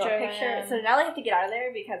 show a picture. So now they have to get out of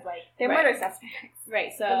there because, like, they're murder suspects.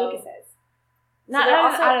 Right, so... The Lucases. Not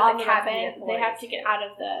so out of the cabin. They have to get out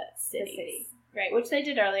of the city. The city. Right, which they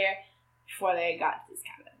did earlier before they got to this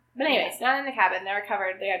cabin. But anyways, not in the cabin. They're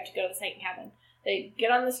recovered. They have to go to the second cabin. They get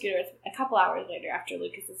on the scooter. It's a couple hours later after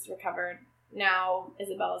Lucas is recovered. Now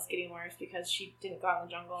Isabella's getting worse because she didn't go out in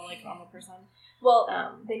the jungle like a normal person. Well,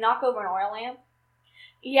 they knock over an oil lamp.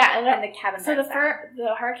 Yeah, and the cabin. So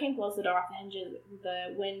the hurricane blows the door off the hinges.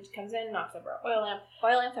 The wind comes in, knocks over an oil lamp.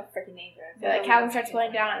 Oil lamps are freaking dangerous. The cabin starts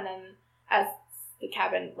blowing down, and then as the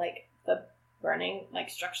cabin, like the burning, like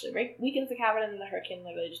structurally weakens the cabin, and the hurricane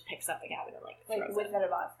literally just picks up the cabin and like Wizard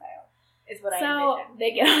of Oz style. Is what I envision. So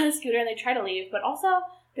they get on a scooter and they try to leave, but also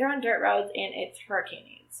they're on dirt roads and it's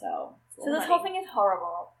hurricaning. So this whole thing is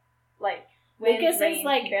horrible. Like Lucas is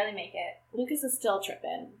like barely make it. Lucas is still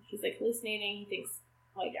tripping. He's like hallucinating. He thinks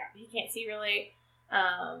he can't see really.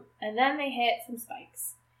 And then they hit some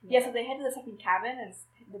spikes. Yeah, so they head to the second cabin and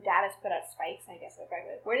the dad has put out spikes. I guess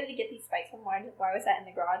where did he get these spikes from? Why was that in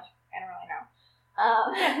the garage? I don't really know.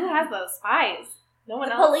 Yeah, who has those spikes? No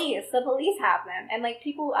one else. The police have them, and like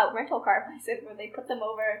people at rental car places where they put them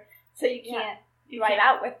over so you can't drive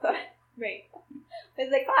out with the car.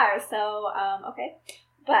 So okay,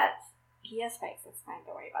 but he has spikes. That's fine.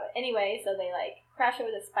 Don't worry about it. Anyway, so they like crash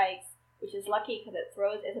over the spikes, which is lucky because it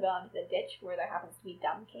throws Isabel into the ditch where there happens to be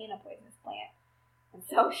dumb cane, a poisonous plant, and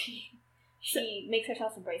so she makes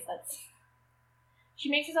herself some bracelets.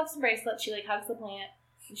 She makes herself some bracelets. She like hugs the plant,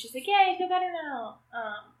 and she's like, "Yay, I feel better now."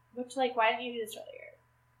 Which, like, why didn't you do this earlier?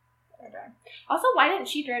 Also, why didn't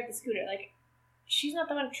she drive the scooter? Like, she's not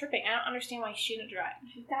the one tripping. I don't understand why she didn't drive.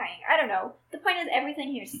 She's dying. I don't know. The point is,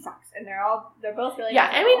 everything here sucks, and they're both really. Yeah,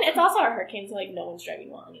 I mean, it's also a hurricane, so like, no one's driving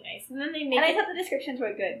well anyway. So then they make. And I thought the descriptions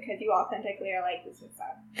were good because you authentically are like, this would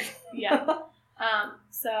suck. Yeah.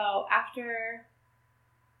 So after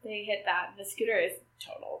they hit that, the scooter is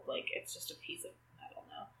totaled. Like, it's just a piece of metal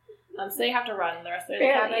now. So they have to run the rest of the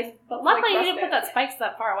cabin. But luckily, he didn't put that spikes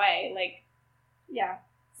that far away. Like, yeah.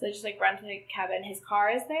 So they just like run to the cabin. His car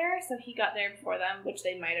is there, so he got there before them, which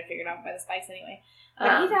they might have figured out by the spikes anyway.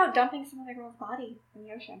 But he's out dumping some other girl's body in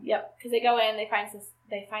the ocean. Yep, because they go in, they find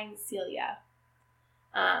Celia,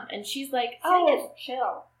 and she's like, Celia's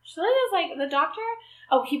chill. Celia's like, the doctor.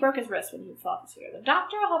 Oh, he broke his wrist when he fell off the scooter. The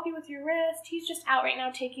doctor will help you with your wrist. He's just out right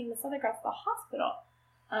now taking this other girl to the hospital.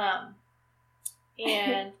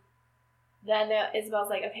 And. Then Isabel's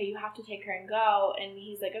like, okay, you have to take her and go. And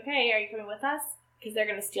he's like, okay, are you coming with us? Because they're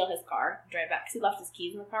going to steal his car and drive back. Because he left his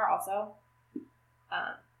keys in the car also.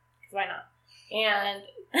 Because why not? And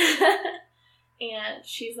and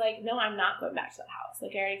she's like, no, I'm not going back to that house.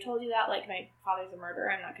 Like, I already told you that. Like, my father's a murderer.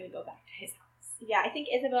 I'm not going to go back to his house. Yeah, I think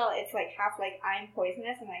Isabel, it's like half like, I'm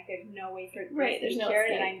poisonous and like there's no way for there's no cured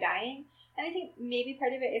and I'm dying. And I think maybe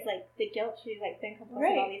part of it is, like, the guilt. She's, like, been complicit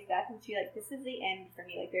with all these deaths, and she's like, this is the end for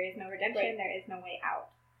me. Like, there is no redemption. There is no way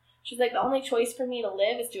out. She's like, the only choice for me to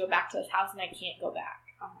live is to go back to this house, and I can't go back.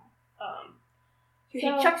 So she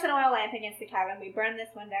chucks an oil lamp against the cabin. We burn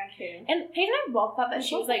this one down, too. And Paige and I both thought that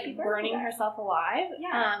she was, like, burning herself alive.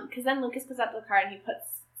 Yeah. Because then Lucas goes out to the car, and he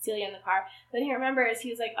puts Celia in the car. Then he remembers,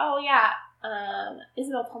 he was like, oh, yeah,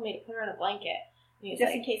 Isabel told me to put her in a blanket.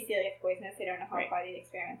 Just in case Celia's poisonous, they don't know how far the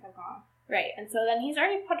experiments have gone. Right, and so then he's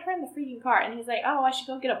already put her in the freaking car, and he's like, oh, I should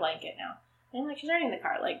go get a blanket now. And I'm like, she's already in the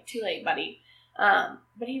car, like, too late, buddy.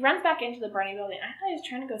 But he runs back into the burning building. I thought he was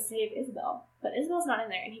trying to go save Isabel, but Isabel's not in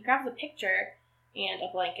there, and he grabs a picture and a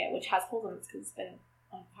blanket, which has holes in it because it's been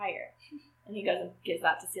on fire. And he goes and gives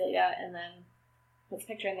that to Celia, and then puts a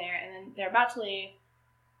picture in there, and then they're about to leave,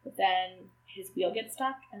 but then his wheel gets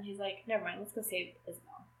stuck, and he's like, never mind, let's go save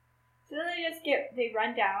Isabel. So then they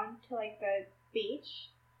run down to, like, the beach,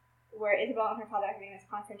 where Isabel and her father are having this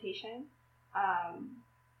confrontation.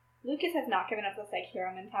 Lucas has not given up this, like,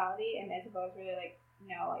 hero mentality, and Isabel is really like,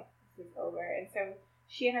 no, like, this is over. And so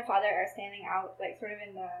she and her father are standing out, like, sort of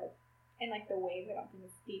in the waves. I don't think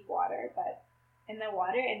it's deep water, but in the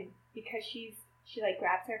water, and because she like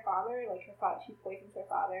grabs her father, like she poisons her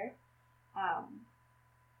father. I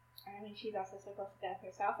mean, she's also supposed to death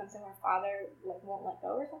herself, and so her father like won't let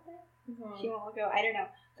go or something. Mm-hmm. She won't let go. I don't know.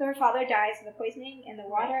 So her father dies of the poisoning in the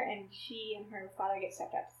water, and she and her father get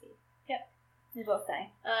swept out to sea. Yep. They both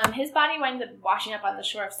die. His body winds up washing up on the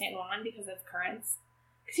shore of San Juan because of currents.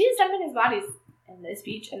 Because he's dumping his bodies in this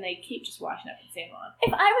beach, and they keep just washing up in San Juan.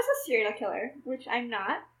 If I was a serial killer, which I'm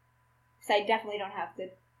not, because I definitely don't have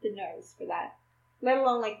the nerves for that, let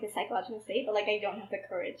alone like the psychological state, but like I don't have the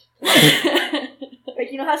courage. Like,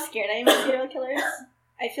 you know how scared I am of serial killers?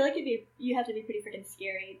 I feel like you have to be pretty freaking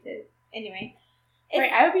scary to. Anyway.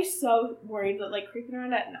 Right, I would be so worried that, like, creeping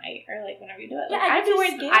around at night or, like, whenever you do it. Like, yeah, I'd be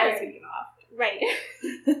worried that I was going to get off. Right.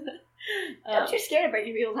 I'm too scared to break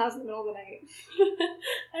into people's house in the middle of the night.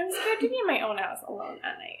 I'm scared to be in my own house alone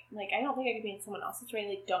at night. Like, I don't think I could be in someone else's where I,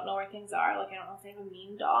 like, don't know where things are. Like, I don't know if they have a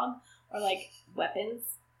mean dog or, like,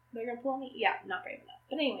 weapons they're gonna pull on me. Yeah, not brave enough.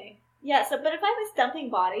 But anyway. Yeah, but if I was dumping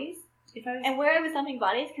bodies, and where I was dumping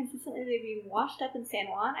bodies, consistently they'd be washed up in San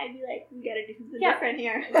Juan, I'd be like, we gotta do something different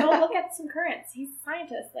here. Go look at some currents. He's a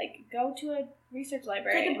scientist. Like, go to a research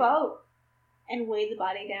library. Take a boat and weigh the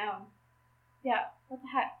body down. Yeah, what the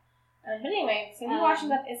heck? But anyway, so he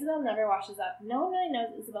washes up. Isabel never washes up. No one really knows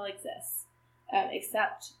Isabel exists,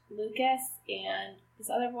 except Lucas and this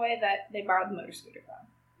other boy that they borrowed the motor scooter from.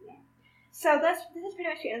 Yeah. So this is pretty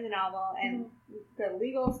much the end of the novel, and the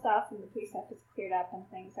legal stuff and the police stuff is cleared up and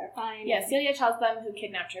things are fine. Yeah, Celia tells them who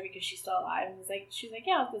kidnapped her because she's still alive, and she's like,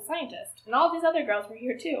 yeah, it's the scientist, and all these other girls were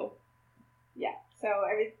here too. Yeah, so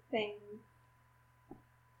everything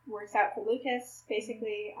works out for Lucas,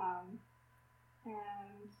 basically, and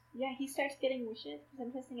yeah, he starts getting wishes. It's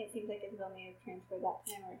interesting. It seems like Isabel may have transferred that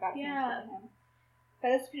to him or got transferred to him. But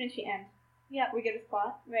that's pretty much the end. Yeah, we get a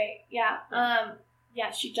spot. Right. Yeah.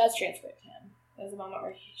 Yeah, she does transfer it to him. There's a moment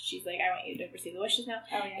where she's like, I want you to receive the wishes now.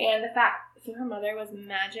 Oh, yeah. And the fact, so her mother was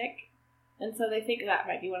magic, and so they think that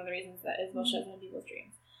might be one of the reasons that Isabel shows up in people's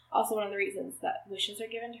dreams. Also one of the reasons that wishes are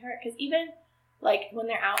given to her. Because even, like, when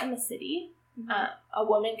they're out in the city, a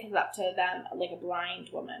woman comes up to them, like a blind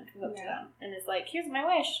woman comes up to them, and is like, here's my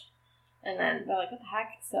wish. And then they're like, what the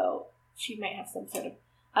heck? So she might have some sort of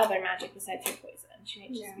other magic besides her poison. She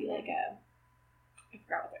might just be like I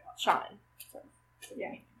forgot what they're called, shaman. Sort of.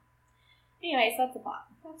 Yeah. Anyway, so that's the plot.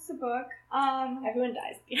 That's the book. Everyone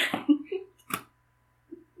dies.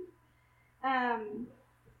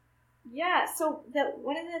 Yeah, so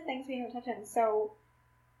one of the things we haven't touched on, so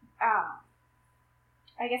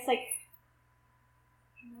I guess, like,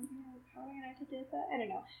 how am I going to do that? I don't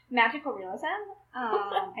know. Magical realism.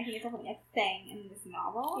 I think it's definitely a thing in this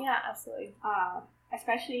novel. Yeah, absolutely.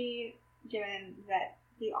 Especially given that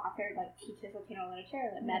the author, like, teaches Latino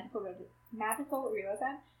literature, that magical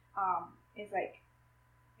realism is, like,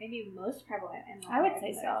 maybe most prevalent in I would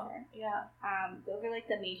say so. Yeah. Those are, like,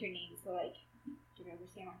 the major names. So, like, Gabriel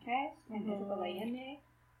Garcia Marquez and Isabel Allende.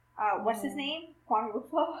 What's his name? Juan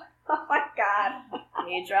Rulfo. Oh my god.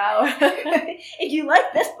 Pedro. If you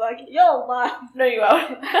like this book, you'll love. No, you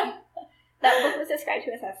won't. That book was described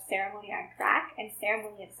to us as Ceremony on Crack, and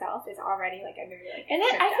ceremony itself is already like a very like. And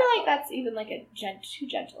I feel like that's even like a too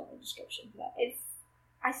gentle of a description for that.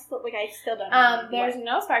 I still don't know. There's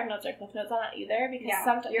no spark notes or cliff notes on it either because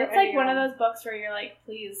sometimes it's like one of those books where you're like,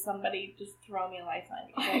 please, somebody just throw me a lifeline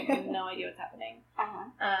because I have no idea what's happening.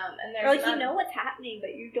 And there's or like you know what's happening,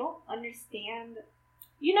 but you don't understand.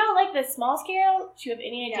 You know, like the small scale. Do you have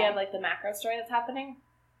any idea of like the macro story that's happening?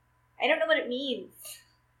 I don't know what it means.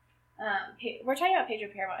 We're talking about Pedro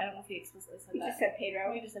Paramount. I don't know if he explicitly said that. We just said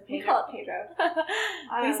Pedro. We just said Pedro. We call it Pedro.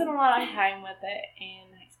 We spent a lot of time with it in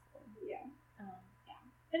high school. Yeah.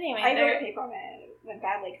 But anyway, I wrote a paper on it. It went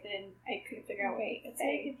bad, like, then I couldn't figure out what it's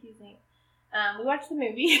very confusing. We watched the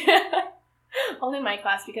movie. Only my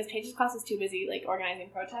class, because Paige's class was too busy, like, organizing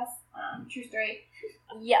protests. True story.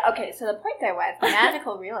 Yeah, okay, so the point there was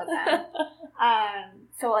magical realism.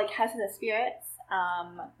 So, like, House of the Spirits,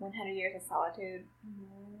 100 Years of Solitude,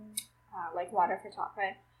 like Water for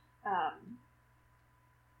Chocolate. I'm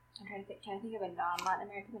trying to think, can I think of a non-Latin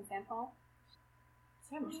American example?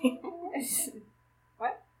 Ceremony.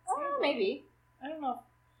 What? Oh, maybe. I don't know.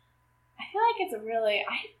 I feel like it's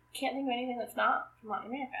I can't think of anything that's not from Latin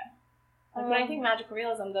America. Like, when I think magical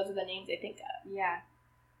realism, those are the names I think of. Yeah.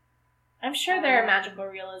 I'm sure there are magical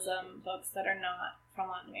realism books that are not from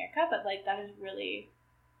Latin America, but, like, that is really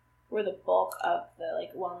where the bulk of the,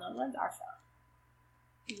 like, well-known ones are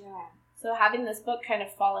from. Yeah. So having this book kind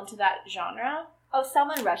of fall into that genre. Oh,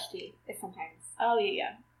 Salman Rushdie is sometimes. Oh,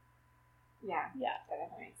 yeah. Yeah. Yeah. That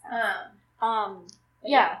definitely makes sense.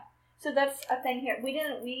 Yeah. So that's a thing here.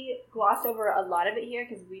 We glossed over a lot of it here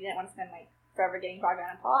because we didn't want to spend, like, forever getting bogged down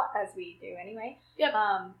in plot, as we do anyway. Yep.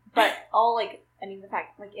 But all, like, I mean, the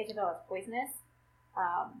fact, like, Isabel is poisonous.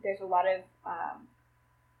 There's a lot of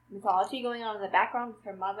mythology going on in the background with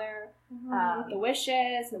her mother. The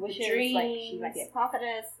wishes, the dreams. Like, she might be a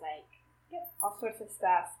prophetess, like, all sorts of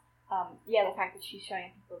stuff. The fact that she's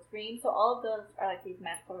showing people's dreams. So all of those are, like, these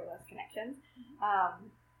magical realism connections.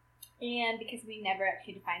 And because we never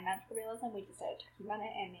actually defined magical realism, we just started talking about it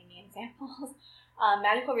and naming examples.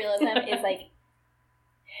 Magical realism is, like,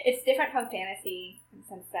 it's different from fantasy in the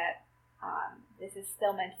sense that this is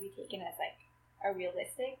still meant to be taken as, like, a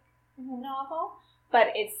realistic novel, but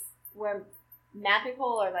it's where magical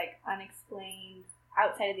or like unexplained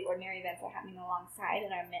outside of the ordinary events are happening alongside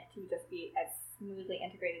and are meant to just be as smoothly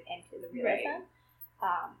integrated into the realism.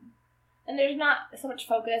 Right. And there's not so much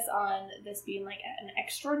focus on this being like an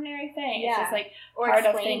extraordinary thing. Yeah. It's just like Or part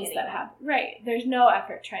of things that happen. Right. There's no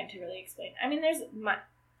effort trying to really explain. I mean, there's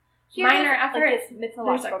minor effort. Like this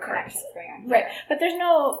mythological connections going on. Right. But there's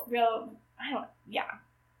no real,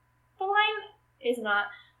 the line is not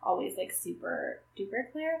always like super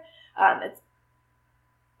duper clear.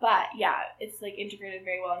 It's like integrated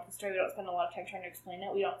very well into the story. We don't spend a lot of time trying to explain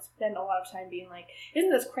it. We don't spend a lot of time being like,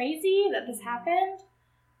 isn't this crazy that this happened?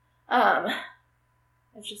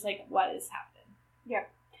 It's just like, what is happening? Yeah.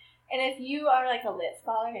 And if you are like a lit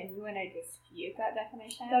scholar and you want to dispute that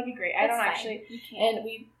definition, that would be great. I don't actually. You can't. And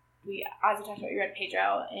we as we talked about, we read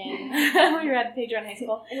Pedro in high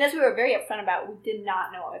school. And as we were very upfront about, we did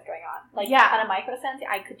not know what was going on. Like, on a micro sense,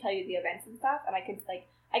 I could tell you the events and stuff, and I could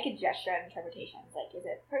gesture at interpretations. Like, is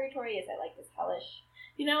it purgatory? Is it like this hellish?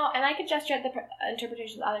 And I could gesture at the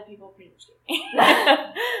interpretations other people pretty much gave me.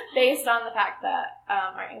 Based on the fact that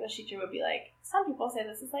our English teacher would be like, some people say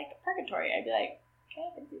this is like purgatory. I'd be like, okay,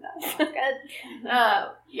 I can do that. Good.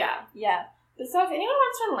 Yeah. So if anyone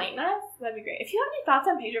wants to enlighten us, that'd be great. If you have any thoughts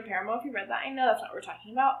on Pedro Páramo, if you read that, I know that's not what we're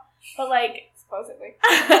talking about, but like, supposedly.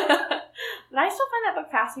 But I still find that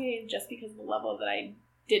book fascinating just because of the level that I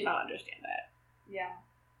did not understand it. Yeah.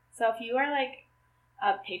 So if you are like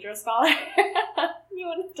a Pedro scholar, you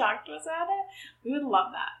want to talk to us about it, we would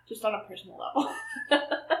love that, just on a personal level.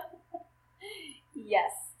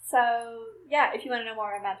 Yes. So, yeah, if you want to know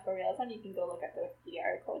more about magical realism, you can go look at the Wikipedia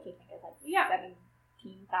article, which I think is like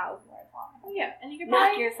 17,000 words long. Yeah, and you can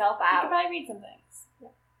knock yourself out. You can probably read some things.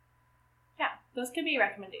 Yeah, those could be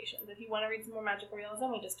recommendations. If you want to read some more magical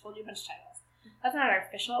realism, we just told you a bunch of titles. That's not our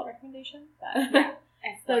official recommendation, but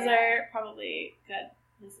those are probably good.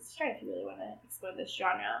 This is start if you really want to explore this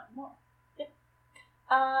genre more.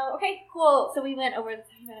 Okay, cool. So we went over the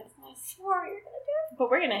 30 minutes. I swore we were gonna do it.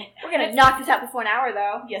 But we're gonna knock this out before an hour,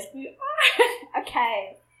 though. Yes, we are.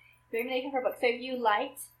 Okay. Recommendation for a book. So if you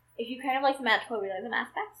kind of like the magical realism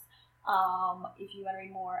aspects, if you want to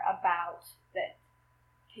read more about that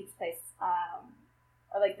takes place,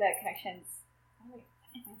 or like the connections, what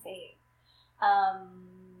did I say?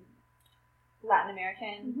 Latin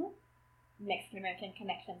American, Mexican American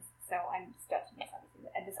connections. So I'm stretching this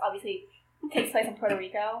obviously. And this obviously takes place in Puerto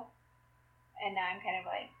Rico, and now I'm kind of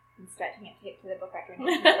like stretching it to get to the book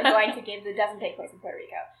recommendation that we're going to give that doesn't take place in Puerto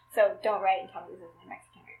Rico. So don't write and tell me this isn't a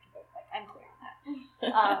Mexican American book. Like, I'm clear on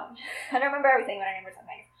that. I don't remember everything, but I remember some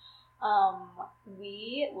things.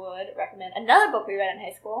 We would recommend another book we read in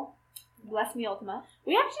high school, Bless Me Ultima.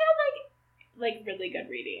 We actually had like really good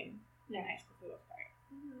reading in high school for the most part.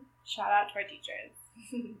 Shout out to our teachers.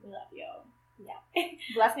 We love you. Yeah.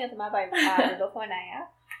 Bless Me Ultima by Rodolfo Anaya,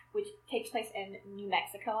 which takes place in New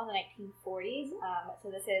Mexico in the 1940s.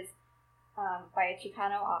 So this is by a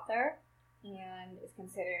Chicano author and is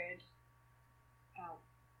considered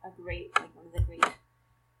a great, like one of the great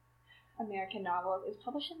American novels. It was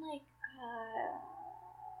published in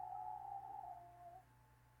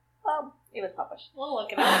it was published. We'll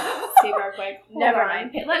look it up. See real quick. Never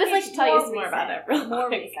mind. Let me tell you some more about it. More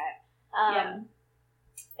recent.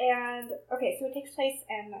 And okay, so it takes place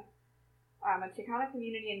in a Chicano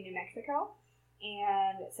community in New Mexico,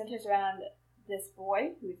 and it centers around this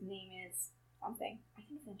boy whose name is something. I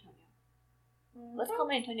think it's Antonio. Let's call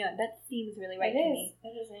him Antonio. That seems really right to me.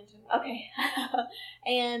 It is Antonio. Okay.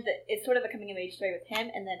 And it's sort of a coming-of-age story with him,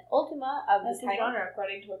 and then Ultima of the title. Genre,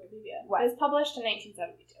 according to Wikipedia. What? It was published in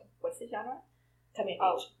 1972. What's the genre? Coming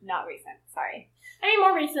of age. Not recent. Sorry. I mean,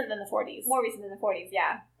 more recent than the 40s. More recent than the 40s,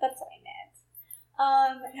 yeah. That's what I meant.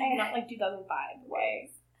 Not like 2005.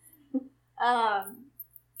 Okay.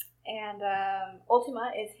 And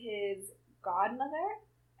Ultima is his godmother,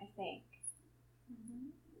 I think.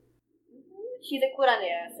 She's a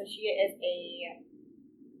curandera, so she is a,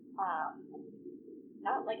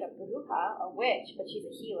 not like a bruja, a witch, but she's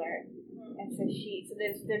a healer. And so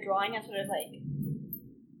they're drawing on sort of like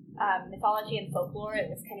mythology and folklore. It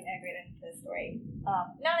was kind of integrated into the story.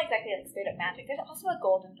 Not exactly like straight up magic. There's also a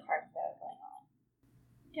golden carp though going on.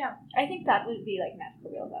 Yeah, I think that would be like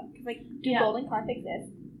magical realism. Because like, do golden carp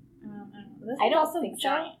exist? I don't think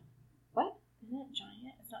giant. So. What? Isn't it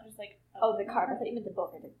giant? It's not just like the carp. I thought you meant the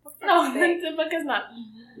book. No, the book is not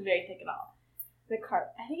very thick at all. The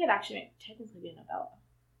carp. I think it actually might technically be a novella.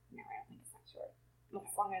 No, I don't think it's that short.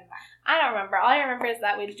 It's longer than that. I don't remember. All I remember is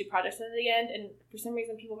that we just do projects at the end, and for some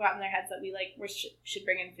reason people got in their heads that we like should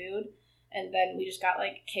bring in food, and then we just got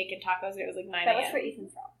like cake and tacos. And it was like 9 a.m. That was for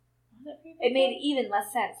Ethan's prom. It made even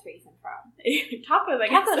less sense for Ethan Frome. Tacos, I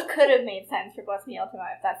guess. Tacos could have made sense for Bless Me Ultima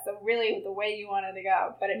if that's really the way you wanted to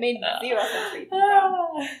go, but it made zero sense for Ethan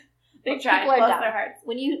Frome. They tried. Bless Their hearts.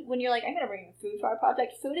 When you're like, I'm gonna bring in food for our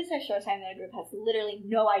project, food is a short time that a group has literally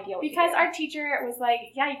no idea what because to do. Our teacher was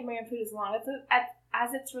like, yeah, you can bring in food as long as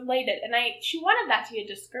it's related, and she wanted that to be a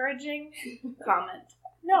discouraging comment.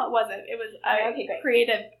 No, it wasn't. It was a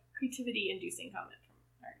creativity inducing comment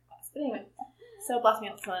from our class. But anyway, so Bless Me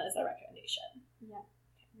Ultima is a recommendation. Yeah.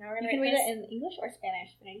 Now we're gonna read it in English or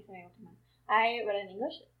Spanish. I read it in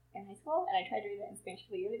English in high school, and I tried to read it in Spanish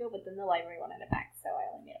a few years ago, but then the library wanted it back, so I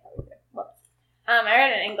only made it probably through. Whoops. I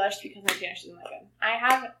read it in English because my Spanish isn't that good.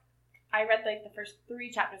 I read like the first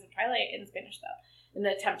 3 chapters of Twilight in Spanish though, in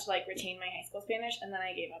the attempt to like retain my high school Spanish, and then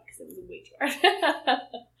I gave up because it was way too hard.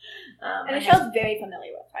 And it feels very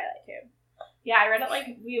familiar with Twilight too. Yeah, I read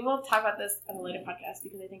it we will talk about this on a later podcast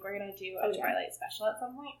because I think we're gonna do a Twilight special at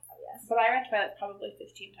some point. Oh yes. But I read Twilight probably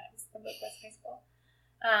 15 times in both high school,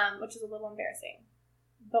 which is a little embarrassing.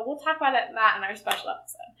 But we'll talk about that in our special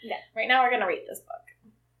episode. Yeah. Right now, we're going to read this book.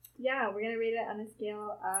 Yeah, we're going to read it on a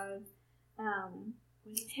scale of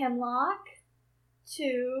Hemlock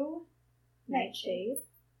to Nightshade.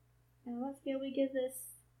 And what scale we give this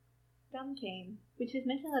Gumcane, which is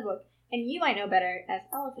mentioned in the book. And you might know better as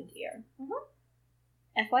Elephant Ear. Mm-hmm.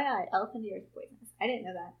 FYI, Elephant Ear is poisonous. I didn't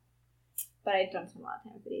know that. But I don't spend a lot of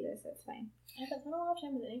time with it either, so it's fine. I haven't spent a lot of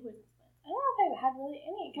time with any poisonous. I don't know if I've had really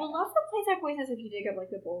any. Well, lots of plants are poisonous if you dig up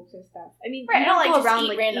the bulbs or stuff. I mean, right, you don't go around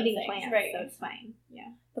random eating things, plants, right. so it's fine.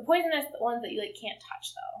 Yeah. The poisonous ones that you can't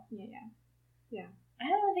touch though. Yeah. I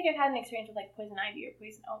don't really think I've had an experience with poison ivy or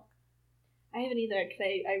poison oak. I haven't either because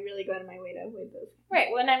I really go out of my way to avoid those.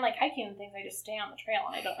 Right. When I'm hiking and things, I just stay on the trail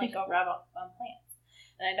and I don't go rub on plants,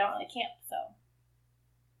 and I don't really camp. So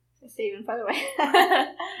saving for the way.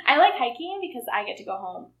 I like hiking because I get to go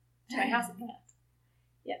home to my house at the end.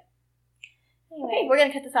 Anyway. Okay, we're going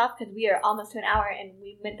to cut this off because we are almost to an hour and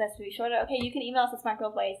we meant this to be shorter. Okay, you can email us at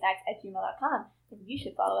smartgirlsbysacks@gmail.com. And you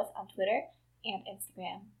should follow us on Twitter and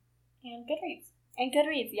Instagram. And Goodreads. And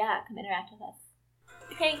Goodreads, yeah. Come interact with us.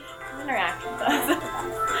 Okay, come interact with us.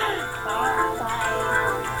 Bye.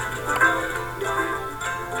 Bye.